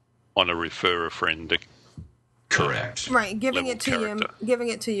on a refer a friend. Correct. right, giving Level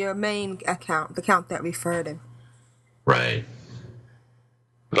it to your main account, the account that referred him. Right.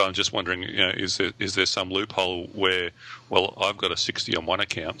 But I'm just wondering, is there some loophole where, well, I've got a 60 on one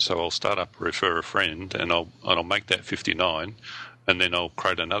account, so I'll start up refer a friend, and I'll make that 59, and then I'll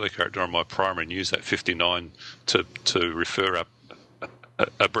create another character on my primary and use that 59 to refer up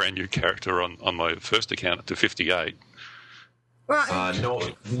a brand new character on my first account to 58. Well, No,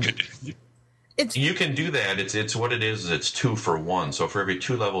 it's you can do that. It's what it is. It's 2 for 1. So for every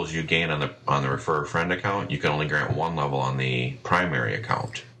 2 levels you gain on the refer a friend account, you can only grant 1 level on the primary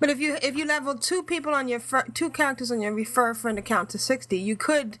account. But if you level two people on your two characters on your refer a friend account to 60, you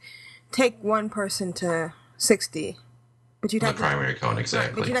could take one person to 60, but you'd The have to, primary account, right,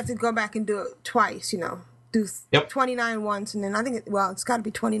 exactly. but you'd have to go back and do it twice. Do Yep. 29 once, and then I think it's got to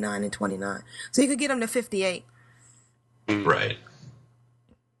be 29 and 29. So you could get them to 58. Right.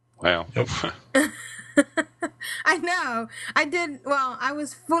 Wow. Yep. I know. I did. Well, I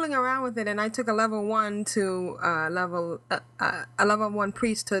was fooling around with it, and I took a level 1 to a level 1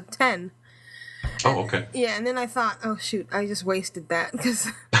 priest to 10. Oh, okay. Yeah, and then I thought, oh shoot, I just wasted that because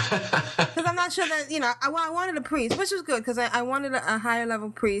I'm not sure that I wanted a priest, which was good because I wanted a higher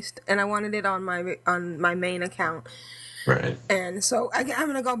level priest, and I wanted it on my main account. Right. And so I'm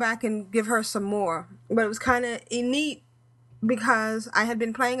gonna go back and give her some more, but it was kind of neat because I had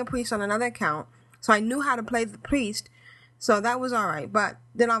been playing a priest on another account, so I knew how to play the priest, so that was all right. But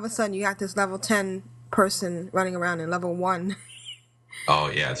then all of a sudden, you got this level 10 person running around in level 1.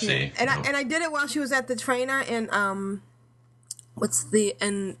 Oh, yeah, see. And I did it while she was at the trainer in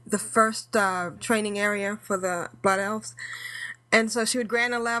in the first training area for the Blood Elves. And so she would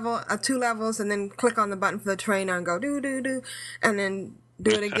grant a level, 2 levels, and then click on the button for the trainer and go do, and then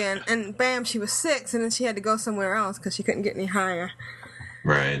do it again. And bam, she was 6, and then she had to go somewhere else because she couldn't get any higher.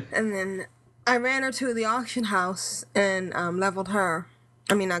 Right. And then I ran her to the auction house and leveled her.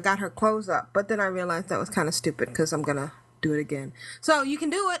 I mean, I got her clothes up, but then I realized that was kind of stupid because I'm going to do it again. So you can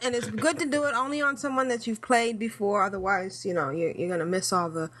do it, and it's good to do it only on someone that you've played before. Otherwise, you're going to miss all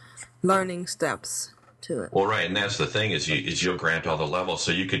the learning steps. to it. Well, right, and that's the thing is you'll grant all the levels,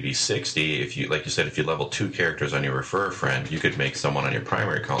 so you could be 60 if you, like you said, if you level 2 characters on your refer a friend, you could make someone on your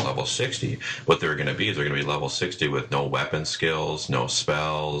primary account level 60. What they're going to be is they're going to be level 60 with no weapon skills, no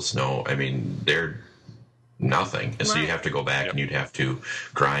spells, they're nothing. And so you have to go back and you'd have to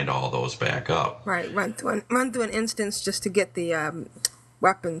grind all those back up. Right, run through an instance just to get the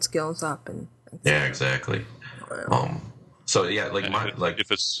weapon skills up and. Yeah, exactly. So yeah,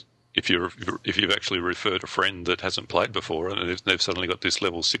 if you've actually referred a friend that hasn't played before and they've suddenly got this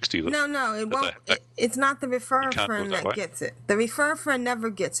level 60. No, it won't. It's not the refer friend that gets it. The refer friend never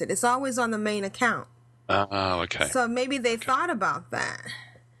gets it. It's always on the main account. Oh, okay. So maybe they thought about that.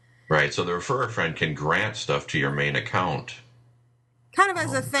 Right, so the refer a friend can grant stuff to your main account. Kind of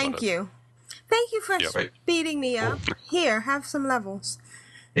as a thank you. Thank you for speeding me up. Here, have some levels.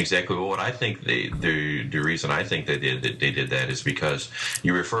 Exactly. Well, what I think the reason I think they did that is because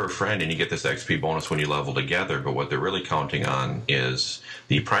you refer a friend and you get this XP bonus when you level together. But what they're really counting on is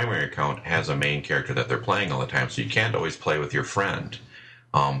the primary account has a main character that they're playing all the time, so you can't always play with your friend.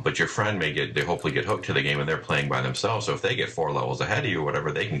 But your friend they hopefully get hooked to the game and they're playing by themselves. So if they get 4 levels ahead of you or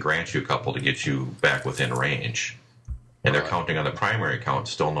whatever, they can grant you a couple to get you back within range. And they're counting on the primary account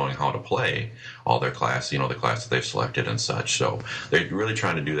still knowing how to play all their class, the class that they've selected and such. So they're really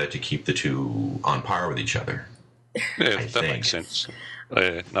trying to do that to keep the two on par with each other. Yeah, that makes sense.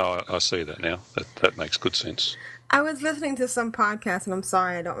 No, I see that now. That makes good sense. I was listening to some podcast, and I'm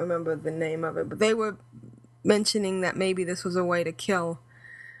sorry I don't remember the name of it, but they were mentioning that maybe this was a way to kill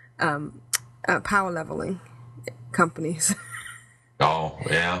power leveling companies. Oh,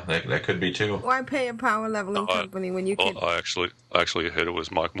 yeah, that could be too. Why pay a power leveling company when you can... I actually heard it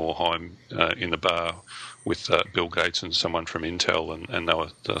was Mike Morheim in the bar with Bill Gates and someone from Intel, and they were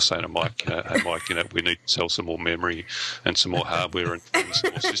saying to Mike, hey, Mike, we need to sell some more memory and some more hardware and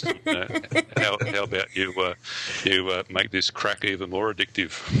some more system. How about you make this crack even more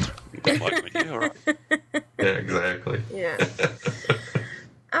addictive? Mike went, yeah, all right. Yeah, exactly. Yeah.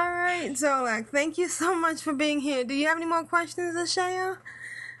 All right, Zolak, thank you so much for being here. Do you have any more questions, Ashaya?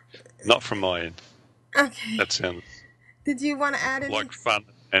 Not from my end. Okay. That sounds... Did you want to add any? Like fun,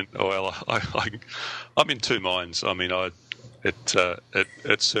 and I'm in two minds. I mean,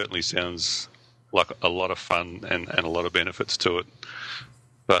 it certainly sounds like a lot of fun and a lot of benefits to it,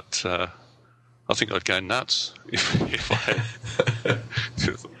 but I think I'd go nuts if I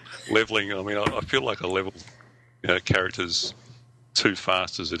leveling. I mean, I feel like I level characters too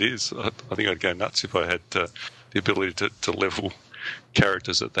fast as it is. I think I'd go nuts if I had the ability to level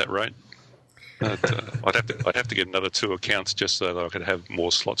characters at that rate. I'd have to get another 2 accounts just so that I could have more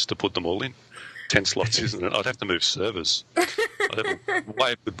slots to put them all in. 10 slots, isn't it? I'd have to move servers. I'd have to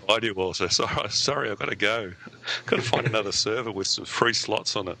wave goodbye to you all. So sorry, I've got to go. Got to find another server with some free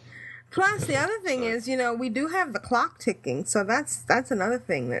slots on it. Plus, the other thing is, we do have the clock ticking, so that's another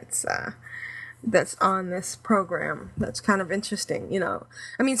thing that's on this program. That's kind of interesting,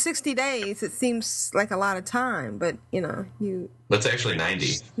 I mean, 60 days, it seems like a lot of time, but, That's actually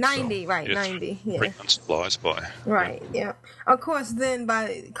 90. 90, so. right, 90, yeah. 3 months flies by. Right, yeah. Of course, then,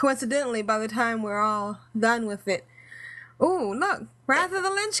 coincidentally, by the time we're all done with it, ooh, look, Wrath of the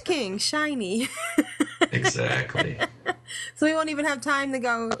Lynch King, shiny. Exactly. So we won't even have time to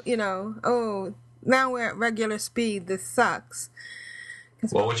go, oh, now we're at regular speed, this sucks.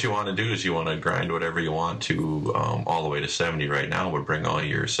 Well, what you want to do is you want to grind whatever you want to all the way to 70 right now. We'll bring all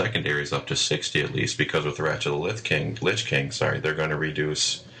your secondaries up to 60 at least, because with Wrath of the Lich King, they're going to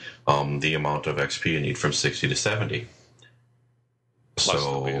reduce the amount of XP you need from 60 to 70. Plus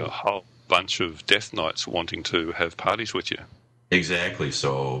there'll be a whole bunch of Death Knights wanting to have parties with you. Exactly.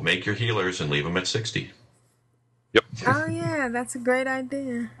 So make your healers and leave them at 60. Yep. Oh, yeah, that's a great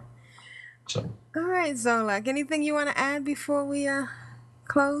idea. So. All right, Zolak, anything you want to add before we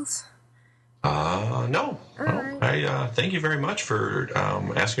close? No. Right. I thank you very much for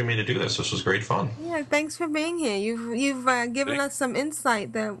asking me to do this. This was great fun. Yeah, thanks for being here. You've given us some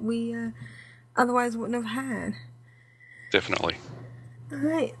insight that we otherwise wouldn't have had. Definitely. All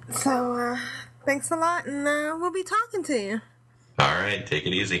right. So thanks a lot, and we'll be talking to you. All right. Take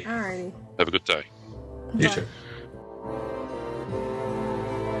it easy. All righty. Have a good day. You too.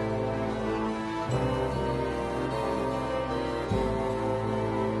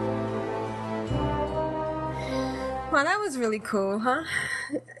 Well, that was really cool, huh?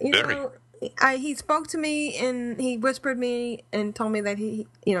 Very. He spoke to me and he whispered me and told me that he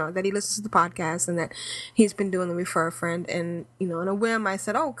listens to the podcast and that he's been doing the refer a friend. And, on a whim, I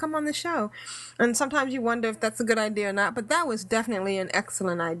said, oh, come on the show. And sometimes you wonder if that's a good idea or not, but that was definitely an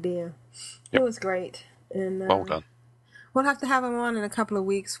excellent idea. Yep. It was great. And well done. We'll have to have him on in a couple of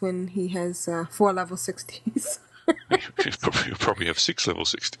weeks when he has 4 level 60s. You'll probably have 6 level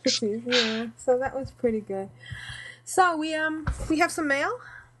 60s. Yeah, so that was pretty good. So we have some mail.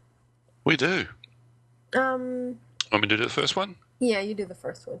 We do. Um, Want me to do the first one? Yeah, you do the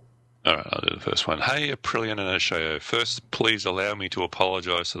first one. All right, I'll do the first one. Hey, Aprillian and Asheo. First, please allow me to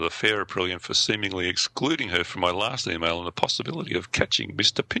apologise to the fair Aprillian for seemingly excluding her from my last email and the possibility of catching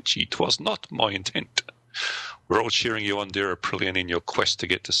Mr. Pinchy. 'Twas not my intent. We're all cheering you on, dear Aprillian, in your quest to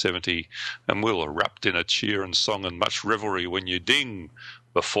get to 70, and we'll erupt in a cheer and song and much revelry when you ding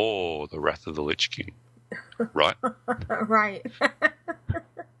before the wrath of the Lich King. Right? Right.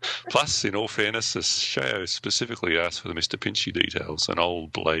 Plus, in all fairness, the show specifically asked for the Mr. Pinchy details, and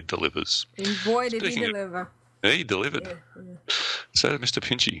old Blade delivers. And boy, did he Speaking of- deliver. He delivered. So, Mr.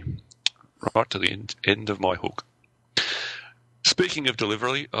 Pinchy, right to the end of my hook. Speaking of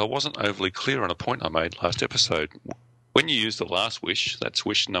delivery, I wasn't overly clear on a point I made last episode. When you use the last wish, that's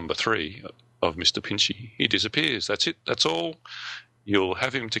wish number 3 of Mr. Pinchy, he disappears. That's it. That's all. You'll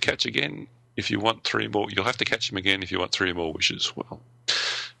have him to catch again if you want 3 more. You'll have to catch him again if you want 3 more wishes. Well,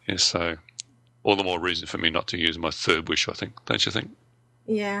 yeah, so all the more reason for me not to use my 3rd wish, I think. Don't you think?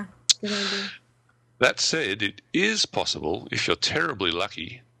 Yeah, good idea. That said, it is possible, if you're terribly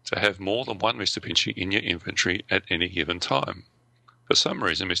lucky, to have more than one Mr. Pinchy in your inventory at any given time. For some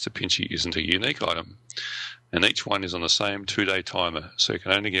reason, Mr. Pinchy isn't a unique item, and each one is on the same 2-day timer, so you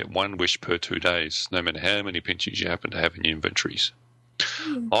can only get 1 wish per 2 days, no matter how many Pinchies you happen to have in your inventories.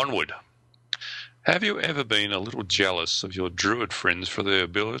 Onward. Have you ever been a little jealous of your druid friends for their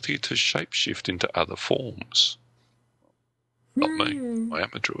ability to shapeshift into other forms? Not me. I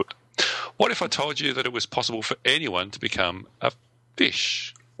am a druid. What if I told you that it was possible for anyone to become a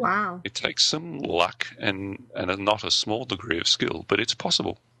fish? Wow. It takes some luck and not a small degree of skill, but it's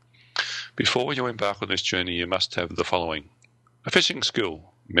possible. Before you embark on this journey, you must have the following. A fishing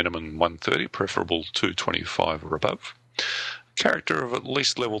skill, minimum 130, preferable 225 or above. Character of at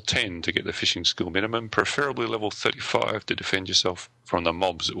least level 10 to get the fishing skill minimum, preferably level 35 to defend yourself from the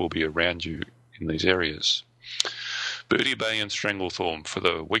mobs that will be around you in these areas. Booty Bay and Stranglethorn for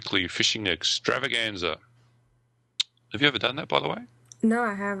the weekly fishing extravaganza. Have you ever done that, by the way? No,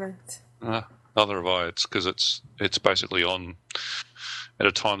 I haven't. Neither have I. It's because it's basically on at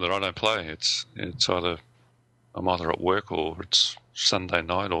a time that I don't play. It's either I'm either at work or it's Sunday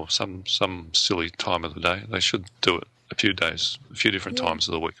night or some silly time of the day. They should do it a few different times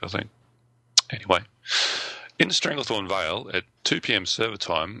of the week, I think. Anyway, in Stranglethorn Vale at 2 p.m. server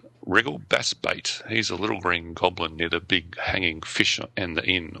time, Wriggle Bassbait, he's a little green goblin near the big hanging fish and the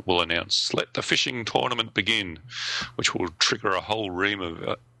inn, will announce, "Let the fishing tournament begin," which will trigger a whole ream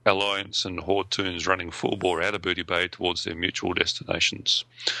of Alliance and Horde tunes running full bore out of Booty Bay towards their mutual destinations,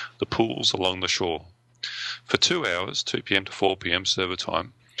 the pools along the shore. For 2 hours, 2 p.m. to 4 p.m. server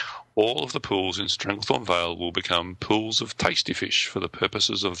time, all of the pools in Stranglethorn Vale will become pools of tasty fish for the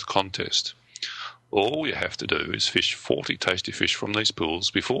purposes of the contest. All you have to do is fish 40 tasty fish from these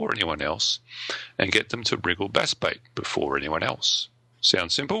pools before anyone else and get them to wriggle bass bait before anyone else.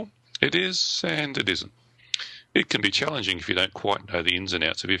 Sounds simple? It is, and it isn't. It can be challenging if you don't quite know the ins and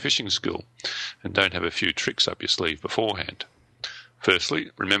outs of your fishing skill and don't have a few tricks up your sleeve beforehand.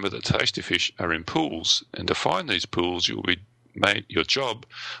 Firstly, remember that tasty fish are in pools, and to find these pools your job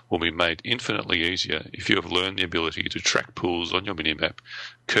will be made infinitely easier if you have learned the ability to track pools on your minimap,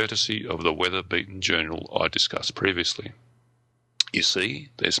 courtesy of the weather-beaten journal I discussed previously. You see,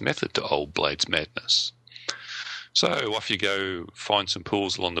 there's method to old Blade's madness. So off you go, find some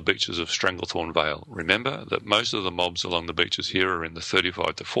pools along the beaches of Stranglethorn Vale. Remember that most of the mobs along the beaches here are in the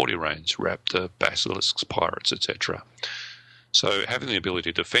 35 to 40 range, raptor, basilisks, pirates, etc. So having the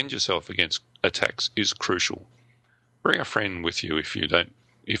ability to defend yourself against attacks is crucial. Bring a friend with you if you don't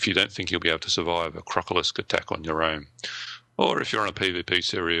think you'll be able to survive a crocolisk attack on your own, or if you're on a PvP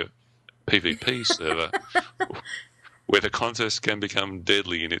server where the contest can become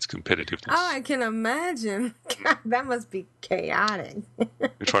deadly in its competitiveness. Oh, I can imagine. God, that must be chaotic. You're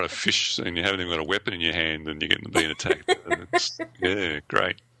trying to fish and you haven't even got a weapon in your hand and you're getting being attacked. Yeah,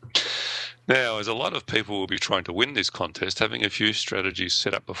 great. Now, as a lot of people will be trying to win this contest, having a few strategies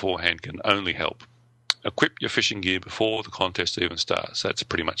set up beforehand can only help. Equip your fishing gear before the contest even starts. That's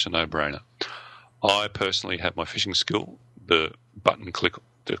pretty much a no-brainer. I personally have my fishing skill, the button click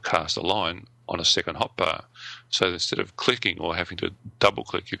to cast a line, on a second hotbar. So instead of clicking or having to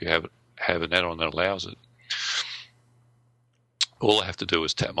double-click if you have an add-on that allows it, all I have to do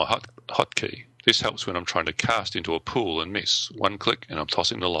is tap my hotkey. This helps when I'm trying to cast into a pool and miss. One click and I'm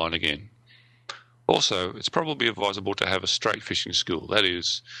tossing the line again. Also, it's probably advisable to have a straight fishing school. That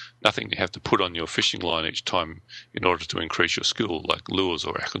is, nothing you have to put on your fishing line each time in order to increase your skill, like lures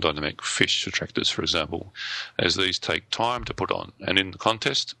or aquadynamic fish attractors, for example, as these take time to put on. And in the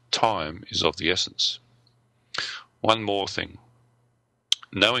contest, time is of the essence. One more thing.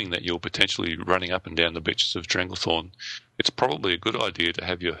 Knowing that you're potentially running up and down the beaches of Dranglethorn, it's probably a good idea to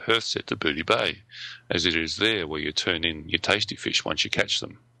have your hearth set to Booty Bay, as it is there where you turn in your tasty fish once you catch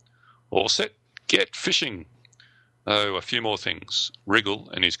them. All set? Get fishing! Oh, a few more things. Wriggle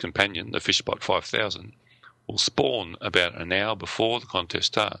and his companion, the Fishbot 5000, will spawn about an hour before the contest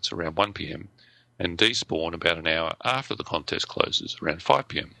starts, around 1 p.m, and despawn about an hour after the contest closes, around 5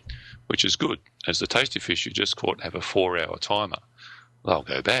 p.m, which is good, as the tasty fish you just caught have a 4-hour timer. They'll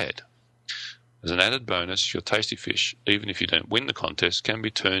go bad. As an added bonus, your tasty fish, even if you don't win the contest, can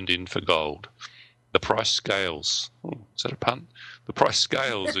be turned in for gold. The price scales. Oh, is that a pun? The price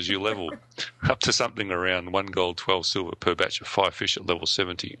scales as you level up to something around 1 gold, 12 silver per batch of 5 fish at level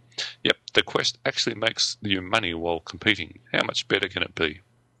 70. Yep, the quest actually makes you money while competing. How much better can it be?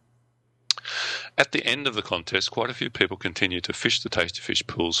 At the end of the contest, quite a few people continue to fish the tasty fish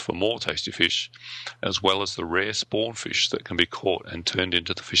pools for more tasty fish, as well as the rare spawn fish that can be caught and turned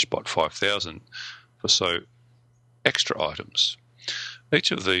into the Fishbot 5000 for so extra items.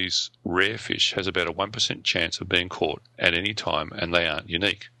 Each of these rare fish has about a 1% chance of being caught at any time, and they aren't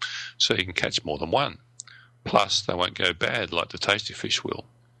unique, so you can catch more than one. Plus, they won't go bad like the tasty fish will,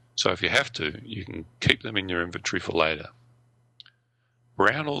 so if you have to, you can keep them in your inventory for later.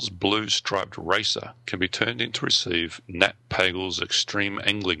 Brownell's Blue Striped Racer can be turned in to receive Nat Pagel's Extreme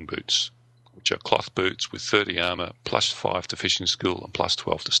Angling Boots, which are cloth boots with 30 armour, plus 5 to fishing skill, and plus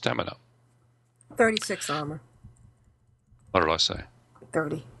 12 to stamina. 36 armor. What did I say?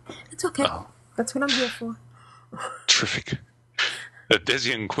 30. It's okay. Oh. That's what I'm here for. Terrific. The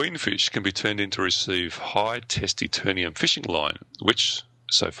Desian Queenfish can be turned in to receive High Testitonium Fishing Line, which,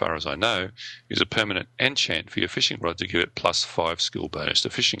 so far as I know, is a permanent enchant for your fishing rod to give it plus 5 skill bonus to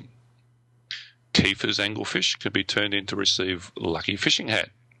fishing. Kiefer's Anglefish can be turned in to receive Lucky Fishing Hat,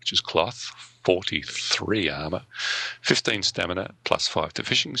 which is cloth, 43 armour, 15 stamina, plus 5 to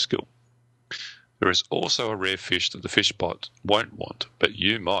fishing skill. There is also a rare fish that the Fishbot won't want, but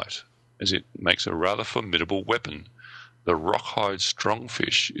you might, as it makes a rather formidable weapon. The Rockhide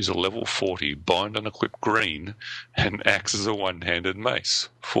Strongfish is a level 40 bind and equip green and acts as a one-handed mace,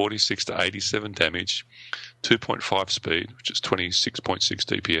 46 to 87 damage, 2.5 speed, which is 26.6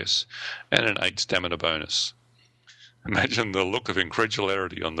 DPS, and an 8 stamina bonus. Imagine the look of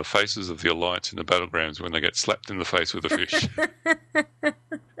incredulity on the faces of the Alliance in the battlegrounds when they get slapped in the face with a fish.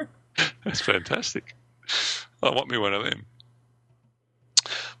 That's fantastic. I want me one of them.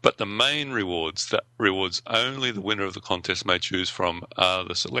 But the main rewards that rewards only the winner of the contest may choose from are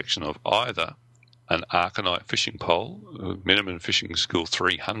the selection of either an Arcanite fishing pole, minimum fishing skill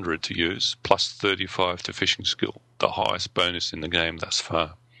 300 to use, plus 35 to fishing skill, the highest bonus in the game thus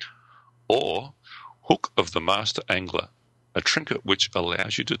far, or Hook of the Master Angler, a trinket which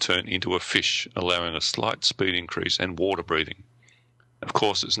allows you to turn into a fish, allowing a slight speed increase and water breathing. Of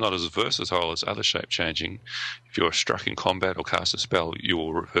course, it's not as versatile as other shape changing. If you're struck in combat or cast a spell, you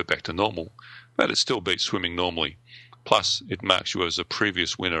will revert back to normal, but it still beats swimming normally. Plus, it marks you as a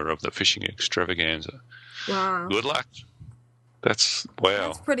previous winner of the fishing extravaganza. Wow. Good luck. That's, wow.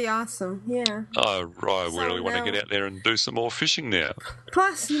 That's pretty awesome, yeah. I really want to get out there and do some more fishing now.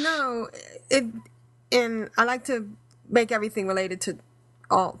 Plus, and I like to make everything related to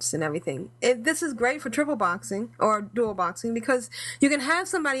alts and everything. This is great for triple boxing or dual boxing because you can have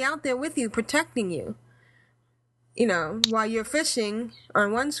somebody out there with you protecting you. While you're fishing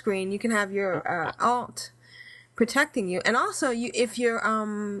on one screen, you can have your alt protecting you, and also if you're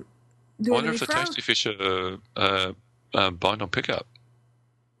doing. I wonder if the tasty fish are bind on pickup.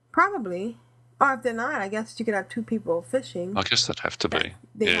 Probably. Or if they're not, I guess you could have 2 people fishing. I guess that'd have to be.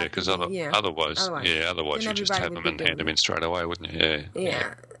 Yeah, because otherwise you just have them and hand them in straight away, wouldn't you?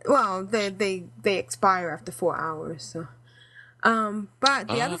 Yeah. Well, they expire after 4 hours. So, but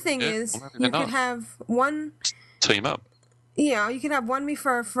the other thing is you could have one team up. Yeah, you can have one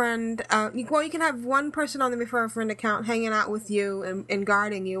refer a friend. You can have one person on the refer a friend account hanging out with you and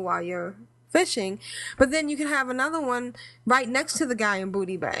guarding you while you're fishing, but then you can have another one right next to the guy in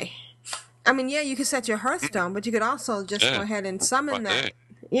Booty Bay. I mean, you could set your Hearthstone, but you could also just go ahead and summon that. There.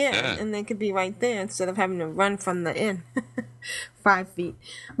 Yeah, and they could be right there instead of having to run from the inn 5 feet.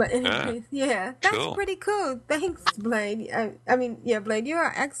 But anyways, that's cool. Pretty cool. Thanks, Blade. Blade, you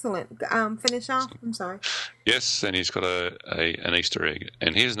are excellent. Finish off. I'm sorry. Yes, and he's got an Easter egg.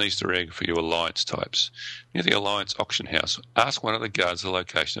 And here's an Easter egg for you Alliance types. Near the Alliance auction house, ask one of the guards the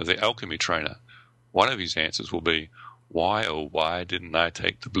location of the alchemy trainer. one of his answers will be, why oh why didn't I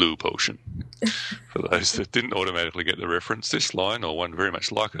take the blue potion? For those that didn't automatically get the reference, this line, or one very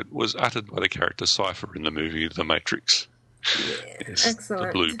much like it, was uttered by the character Cypher in the movie The Matrix. Yeah, Yes, excellent.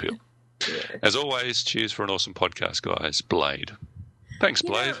 the blue pill. Yeah. As always, cheers for an awesome podcast, guys. Blade. Thanks,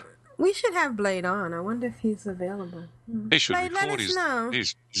 Blade. You know, we should have Blade on. I wonder if he's available. He should Blade, record. let us know.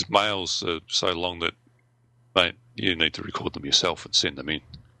 His mails are so long that, mate, you need to record them yourself and send them in.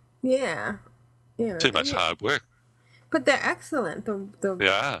 Yeah. Too much hard work. But they're excellent. They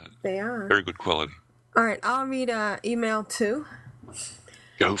are. They are. Very good quality. All right, I'll read email 2.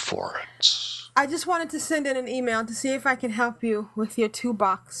 Go for it. I just wanted to send in an email to see if I can help you with your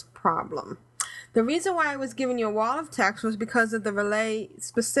 2-box problem. The reason why I was giving you a wall of text was because of the relay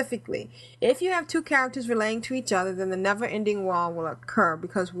specifically. If you have 2 characters relaying to each other, then the never-ending wall will occur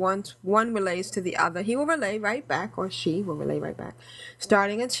because once one relays to the other, he will relay right back, or she will relay right back,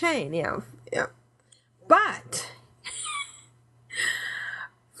 starting a chain. Yeah. But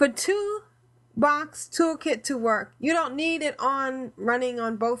for 2-box toolkit to work, you don't need it running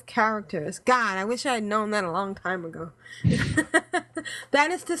on both characters. God, I wish I had known that a long time ago. That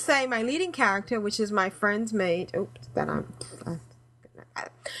is to say, my leading character, which is my friend's mage,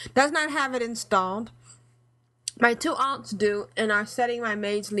 does not have it installed. My 2 alts do, and are setting my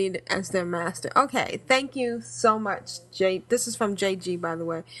mage lead as their master. Okay, thank you so much, Jay. This is from JG, by the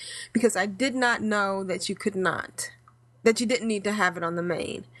way, because I did not know that you could not. That you didn't need to have it on the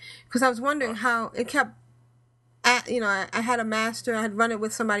main. Because I was wondering how it kept, I had a master, I had run it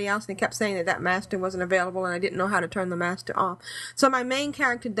with somebody else, and it kept saying that master wasn't available, and I didn't know how to turn the master off. So my main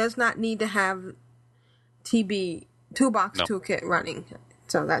character does not need to have TB 2-box toolkit running.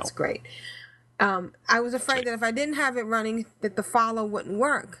 So that's great. I was afraid that if I didn't have it running, that the follow wouldn't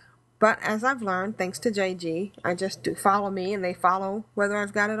work. But as I've learned, thanks to JG, I just do follow me, and they follow whether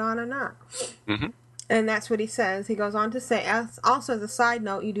I've got it on or not. Mm-hmm. And that's what he says. He goes on to say, also as a side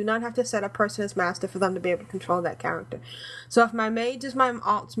note, you do not have to set a person as master for them to be able to control that character. So if my mage is my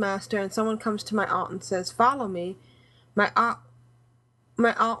alt's master and someone comes to my alt and says, follow me, my alt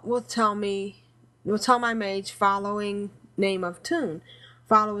will tell my mage following name of tune.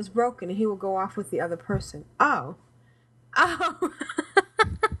 Follow is broken, and he will go off with the other person. Oh.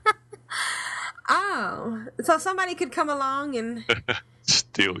 Oh. So somebody could come along and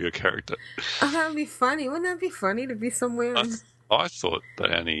steal your character. Oh, that would be funny. Wouldn't that be funny to be somewhere? I thought they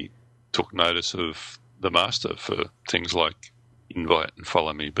only took notice of the master for things like invite and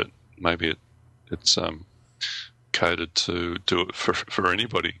follow me, but maybe it's coded to do it for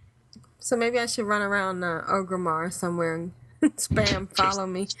anybody. So maybe I should run around Ogrimmar somewhere and spam follow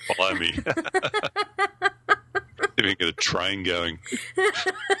me. Follow me. Even get a train going.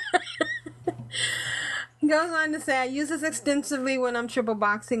 He goes on to say, I use this extensively when I'm triple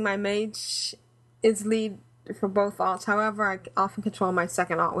boxing. My mage is lead for both alts. However, I often control my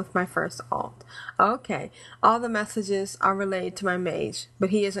second alt with my first alt. Okay. All the messages are relayed to my mage,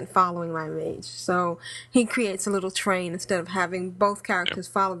 but he isn't following my mage. So he creates a little train. Instead of having both characters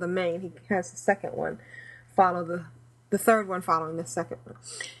follow the main, he has the second one follow the third one following the second one.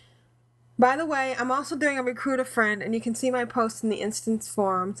 By the way, I'm also doing a recruit a friend, and you can see my post in the instance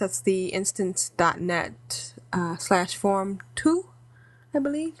forums. That's the instance.net /forum 2, I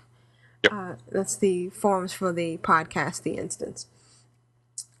believe. Yep. That's the forums for the podcast, The Instance.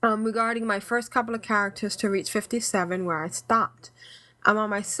 Regarding my first couple of characters to reach 57, where I stopped. I'm on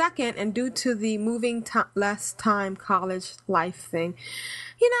my second, and due to the moving less time college life thing,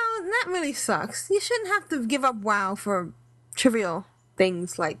 that really sucks. You shouldn't have to give up WoW for trivial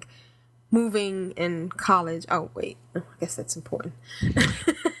things like moving in college. Oh, wait. I guess that's important.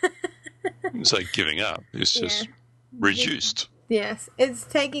 It's like giving up. It's just reduced. Yes. It's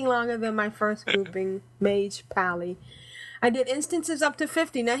taking longer than my first grouping, Mage Pally. I did instances up to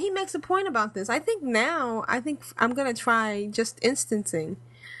 50. Now, he makes a point about this. I think I'm going to try just instancing.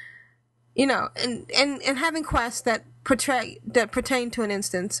 And having quests that pertain to an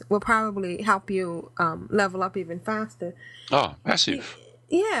instance will probably help you level up even faster. Oh, massive.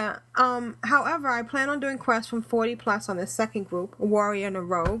 Yeah. However, I plan on doing quests from 40 plus on the second group, a warrior and a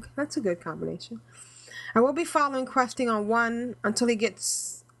rogue. That's a good combination. I will be following questing on one until he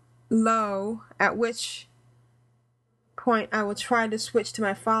gets low, at which point I will try to switch to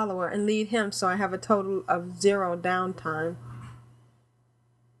my follower and lead him so I have a total of 0 downtime.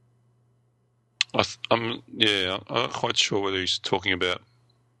 I'm not quite sure whether he's talking about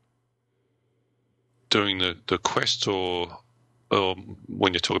doing the quest or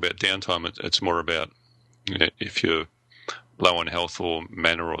when you talk about downtime, it's more about if you're low on health or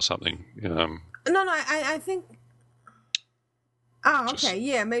mana or something. No, I think Oh, okay,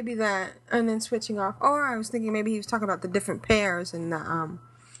 yeah, maybe that, and then switching off. Or I was thinking maybe he was talking about the different pairs and the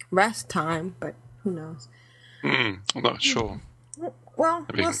rest time, but who knows? I'm not sure. Well,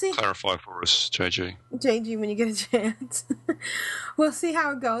 Maybe we'll you see. can clarify for us, JG. JG, when you get a chance. We'll see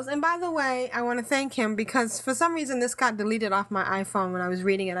how it goes. And by the way, I want to thank him because for some reason this got deleted off my iPhone when I was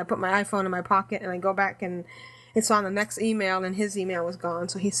reading it. I put my iPhone in my pocket and I go back and it's on the next email and his email was gone.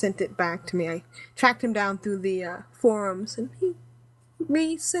 So he sent it back to me. I tracked him down through the forums and he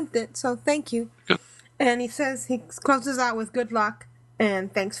resent it. So thank you. Good. And he says he closes out with good luck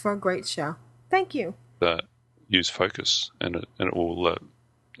and thanks for a great show. Thank you. Use focus, and it will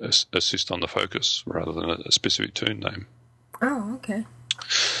assist on the focus rather than a specific tune name. Oh, okay.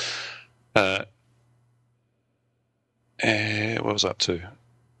 What was I up to?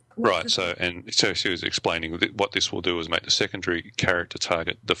 Right, so she was explaining that what this will do is make the secondary character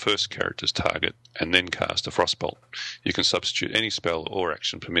target the first character's target and then cast a frostbolt. You can substitute any spell or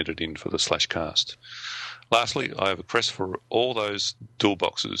action permitted in for the /cast. Lastly, I have a request for all those dual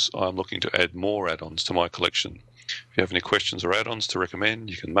boxes. I'm looking to add more add-ons to my collection. If you have any questions or add-ons to recommend,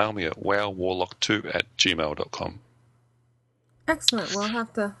 you can mail me at wowwarlock2@gmail.com. Excellent. We'll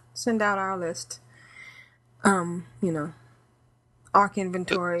have to send out our list. Arc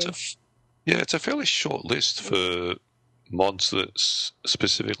inventory. It's a fairly short list for mods that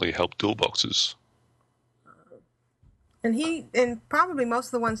specifically help dual boxes. And probably most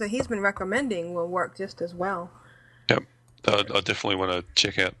of the ones that he's been recommending will work just as well. Yep. I definitely want to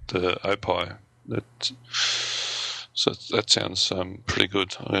check out the OPI. So that sounds pretty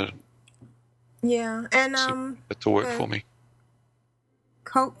good. Yeah, and it to work for me.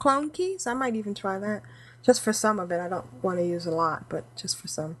 Clone keys. I might even try that just for some of it. I don't want to use a lot, but just for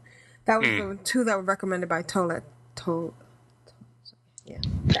some. That was the two that were recommended by Tolet. Yeah,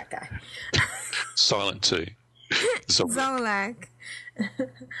 that guy. Silent T. Zolak.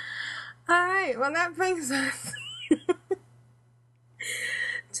 All right. Well, that brings us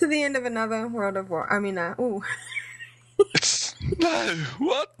to the end of another World of War. No,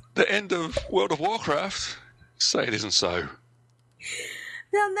 what? The end of World of Warcraft? Say it isn't so.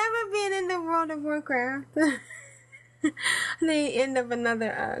 There'll never be an end of World of Warcraft. The end of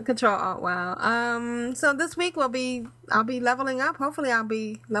another Ctrl Alt WoW. So this week I'll be leveling up. Hopefully I'll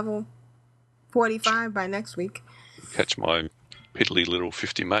be level 45 by next week. Catch my piddly little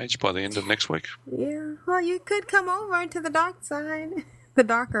 50 mage by the end of next week. Yeah. Well, you could come over to the dark side. The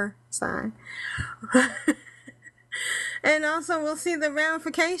darker side. And also we'll see the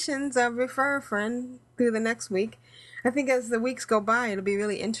ramifications of Refer a Friend through the next week. I think as the weeks go by, it'll be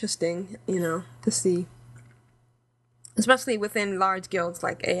really interesting, to see. Especially within large guilds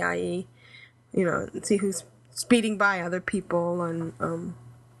like AIE, see who's speeding by other people and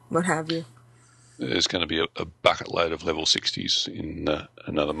what have you. There's going to be a bucket load of level 60s in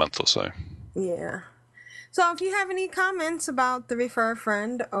another month or so. Yeah. So if you have any comments about the Refer a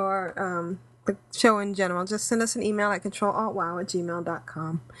Friend or the show in general, just send us an email at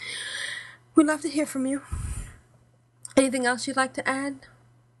controlaltwow@gmail.com. We'd love to hear from you. Anything else you'd like to add,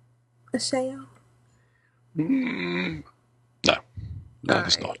 Ashayo? No,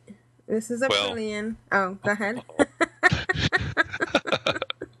 there's not. This is a brilliant. Oh, go ahead.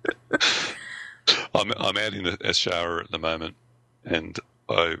 I'm out in a shower at the moment, and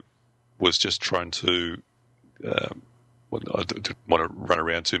I was just trying to. I didn't want to run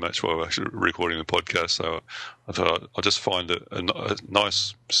around too much while I was actually recording the podcast, so I thought I'll just find a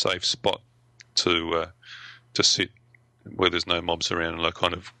nice, safe spot to sit where there's no mobs around, and I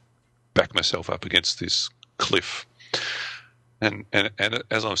kind of back myself up against this cliff. And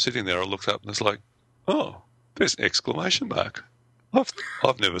as I'm sitting there, I looked up and it's like, oh, there's an exclamation mark. I've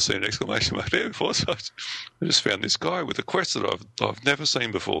never seen an exclamation mark there before, so I just found this guy with a quest that I've never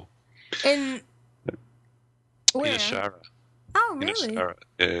seen before. In where? In Ashara. Oh, really? In Ashara,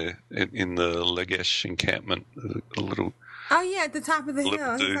 in the Legesh encampment, a little. Oh yeah, at the top of the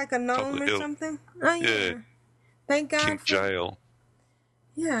hill. He's like a gnome or something. Oh yeah. Thank God. King Jail.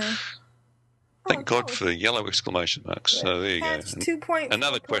 Yeah. Thank God for yellow exclamation marks. So there you go. 2.4.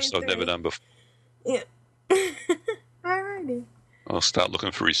 Another quest I've never done before. Yeah. Alrighty. I'll start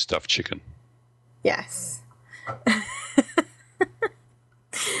looking for his stuffed chicken. Yes.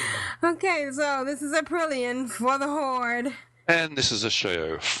 Okay, so this is Aprillian for the Horde. And this is a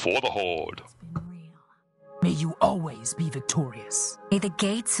show for the Horde. May you always be victorious. May the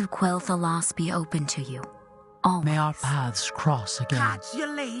gates of Quel'Tha Lost be open to you. Always. May our paths cross again. Catch you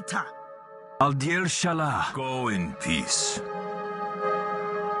later. Aldir Shalah. Go in peace.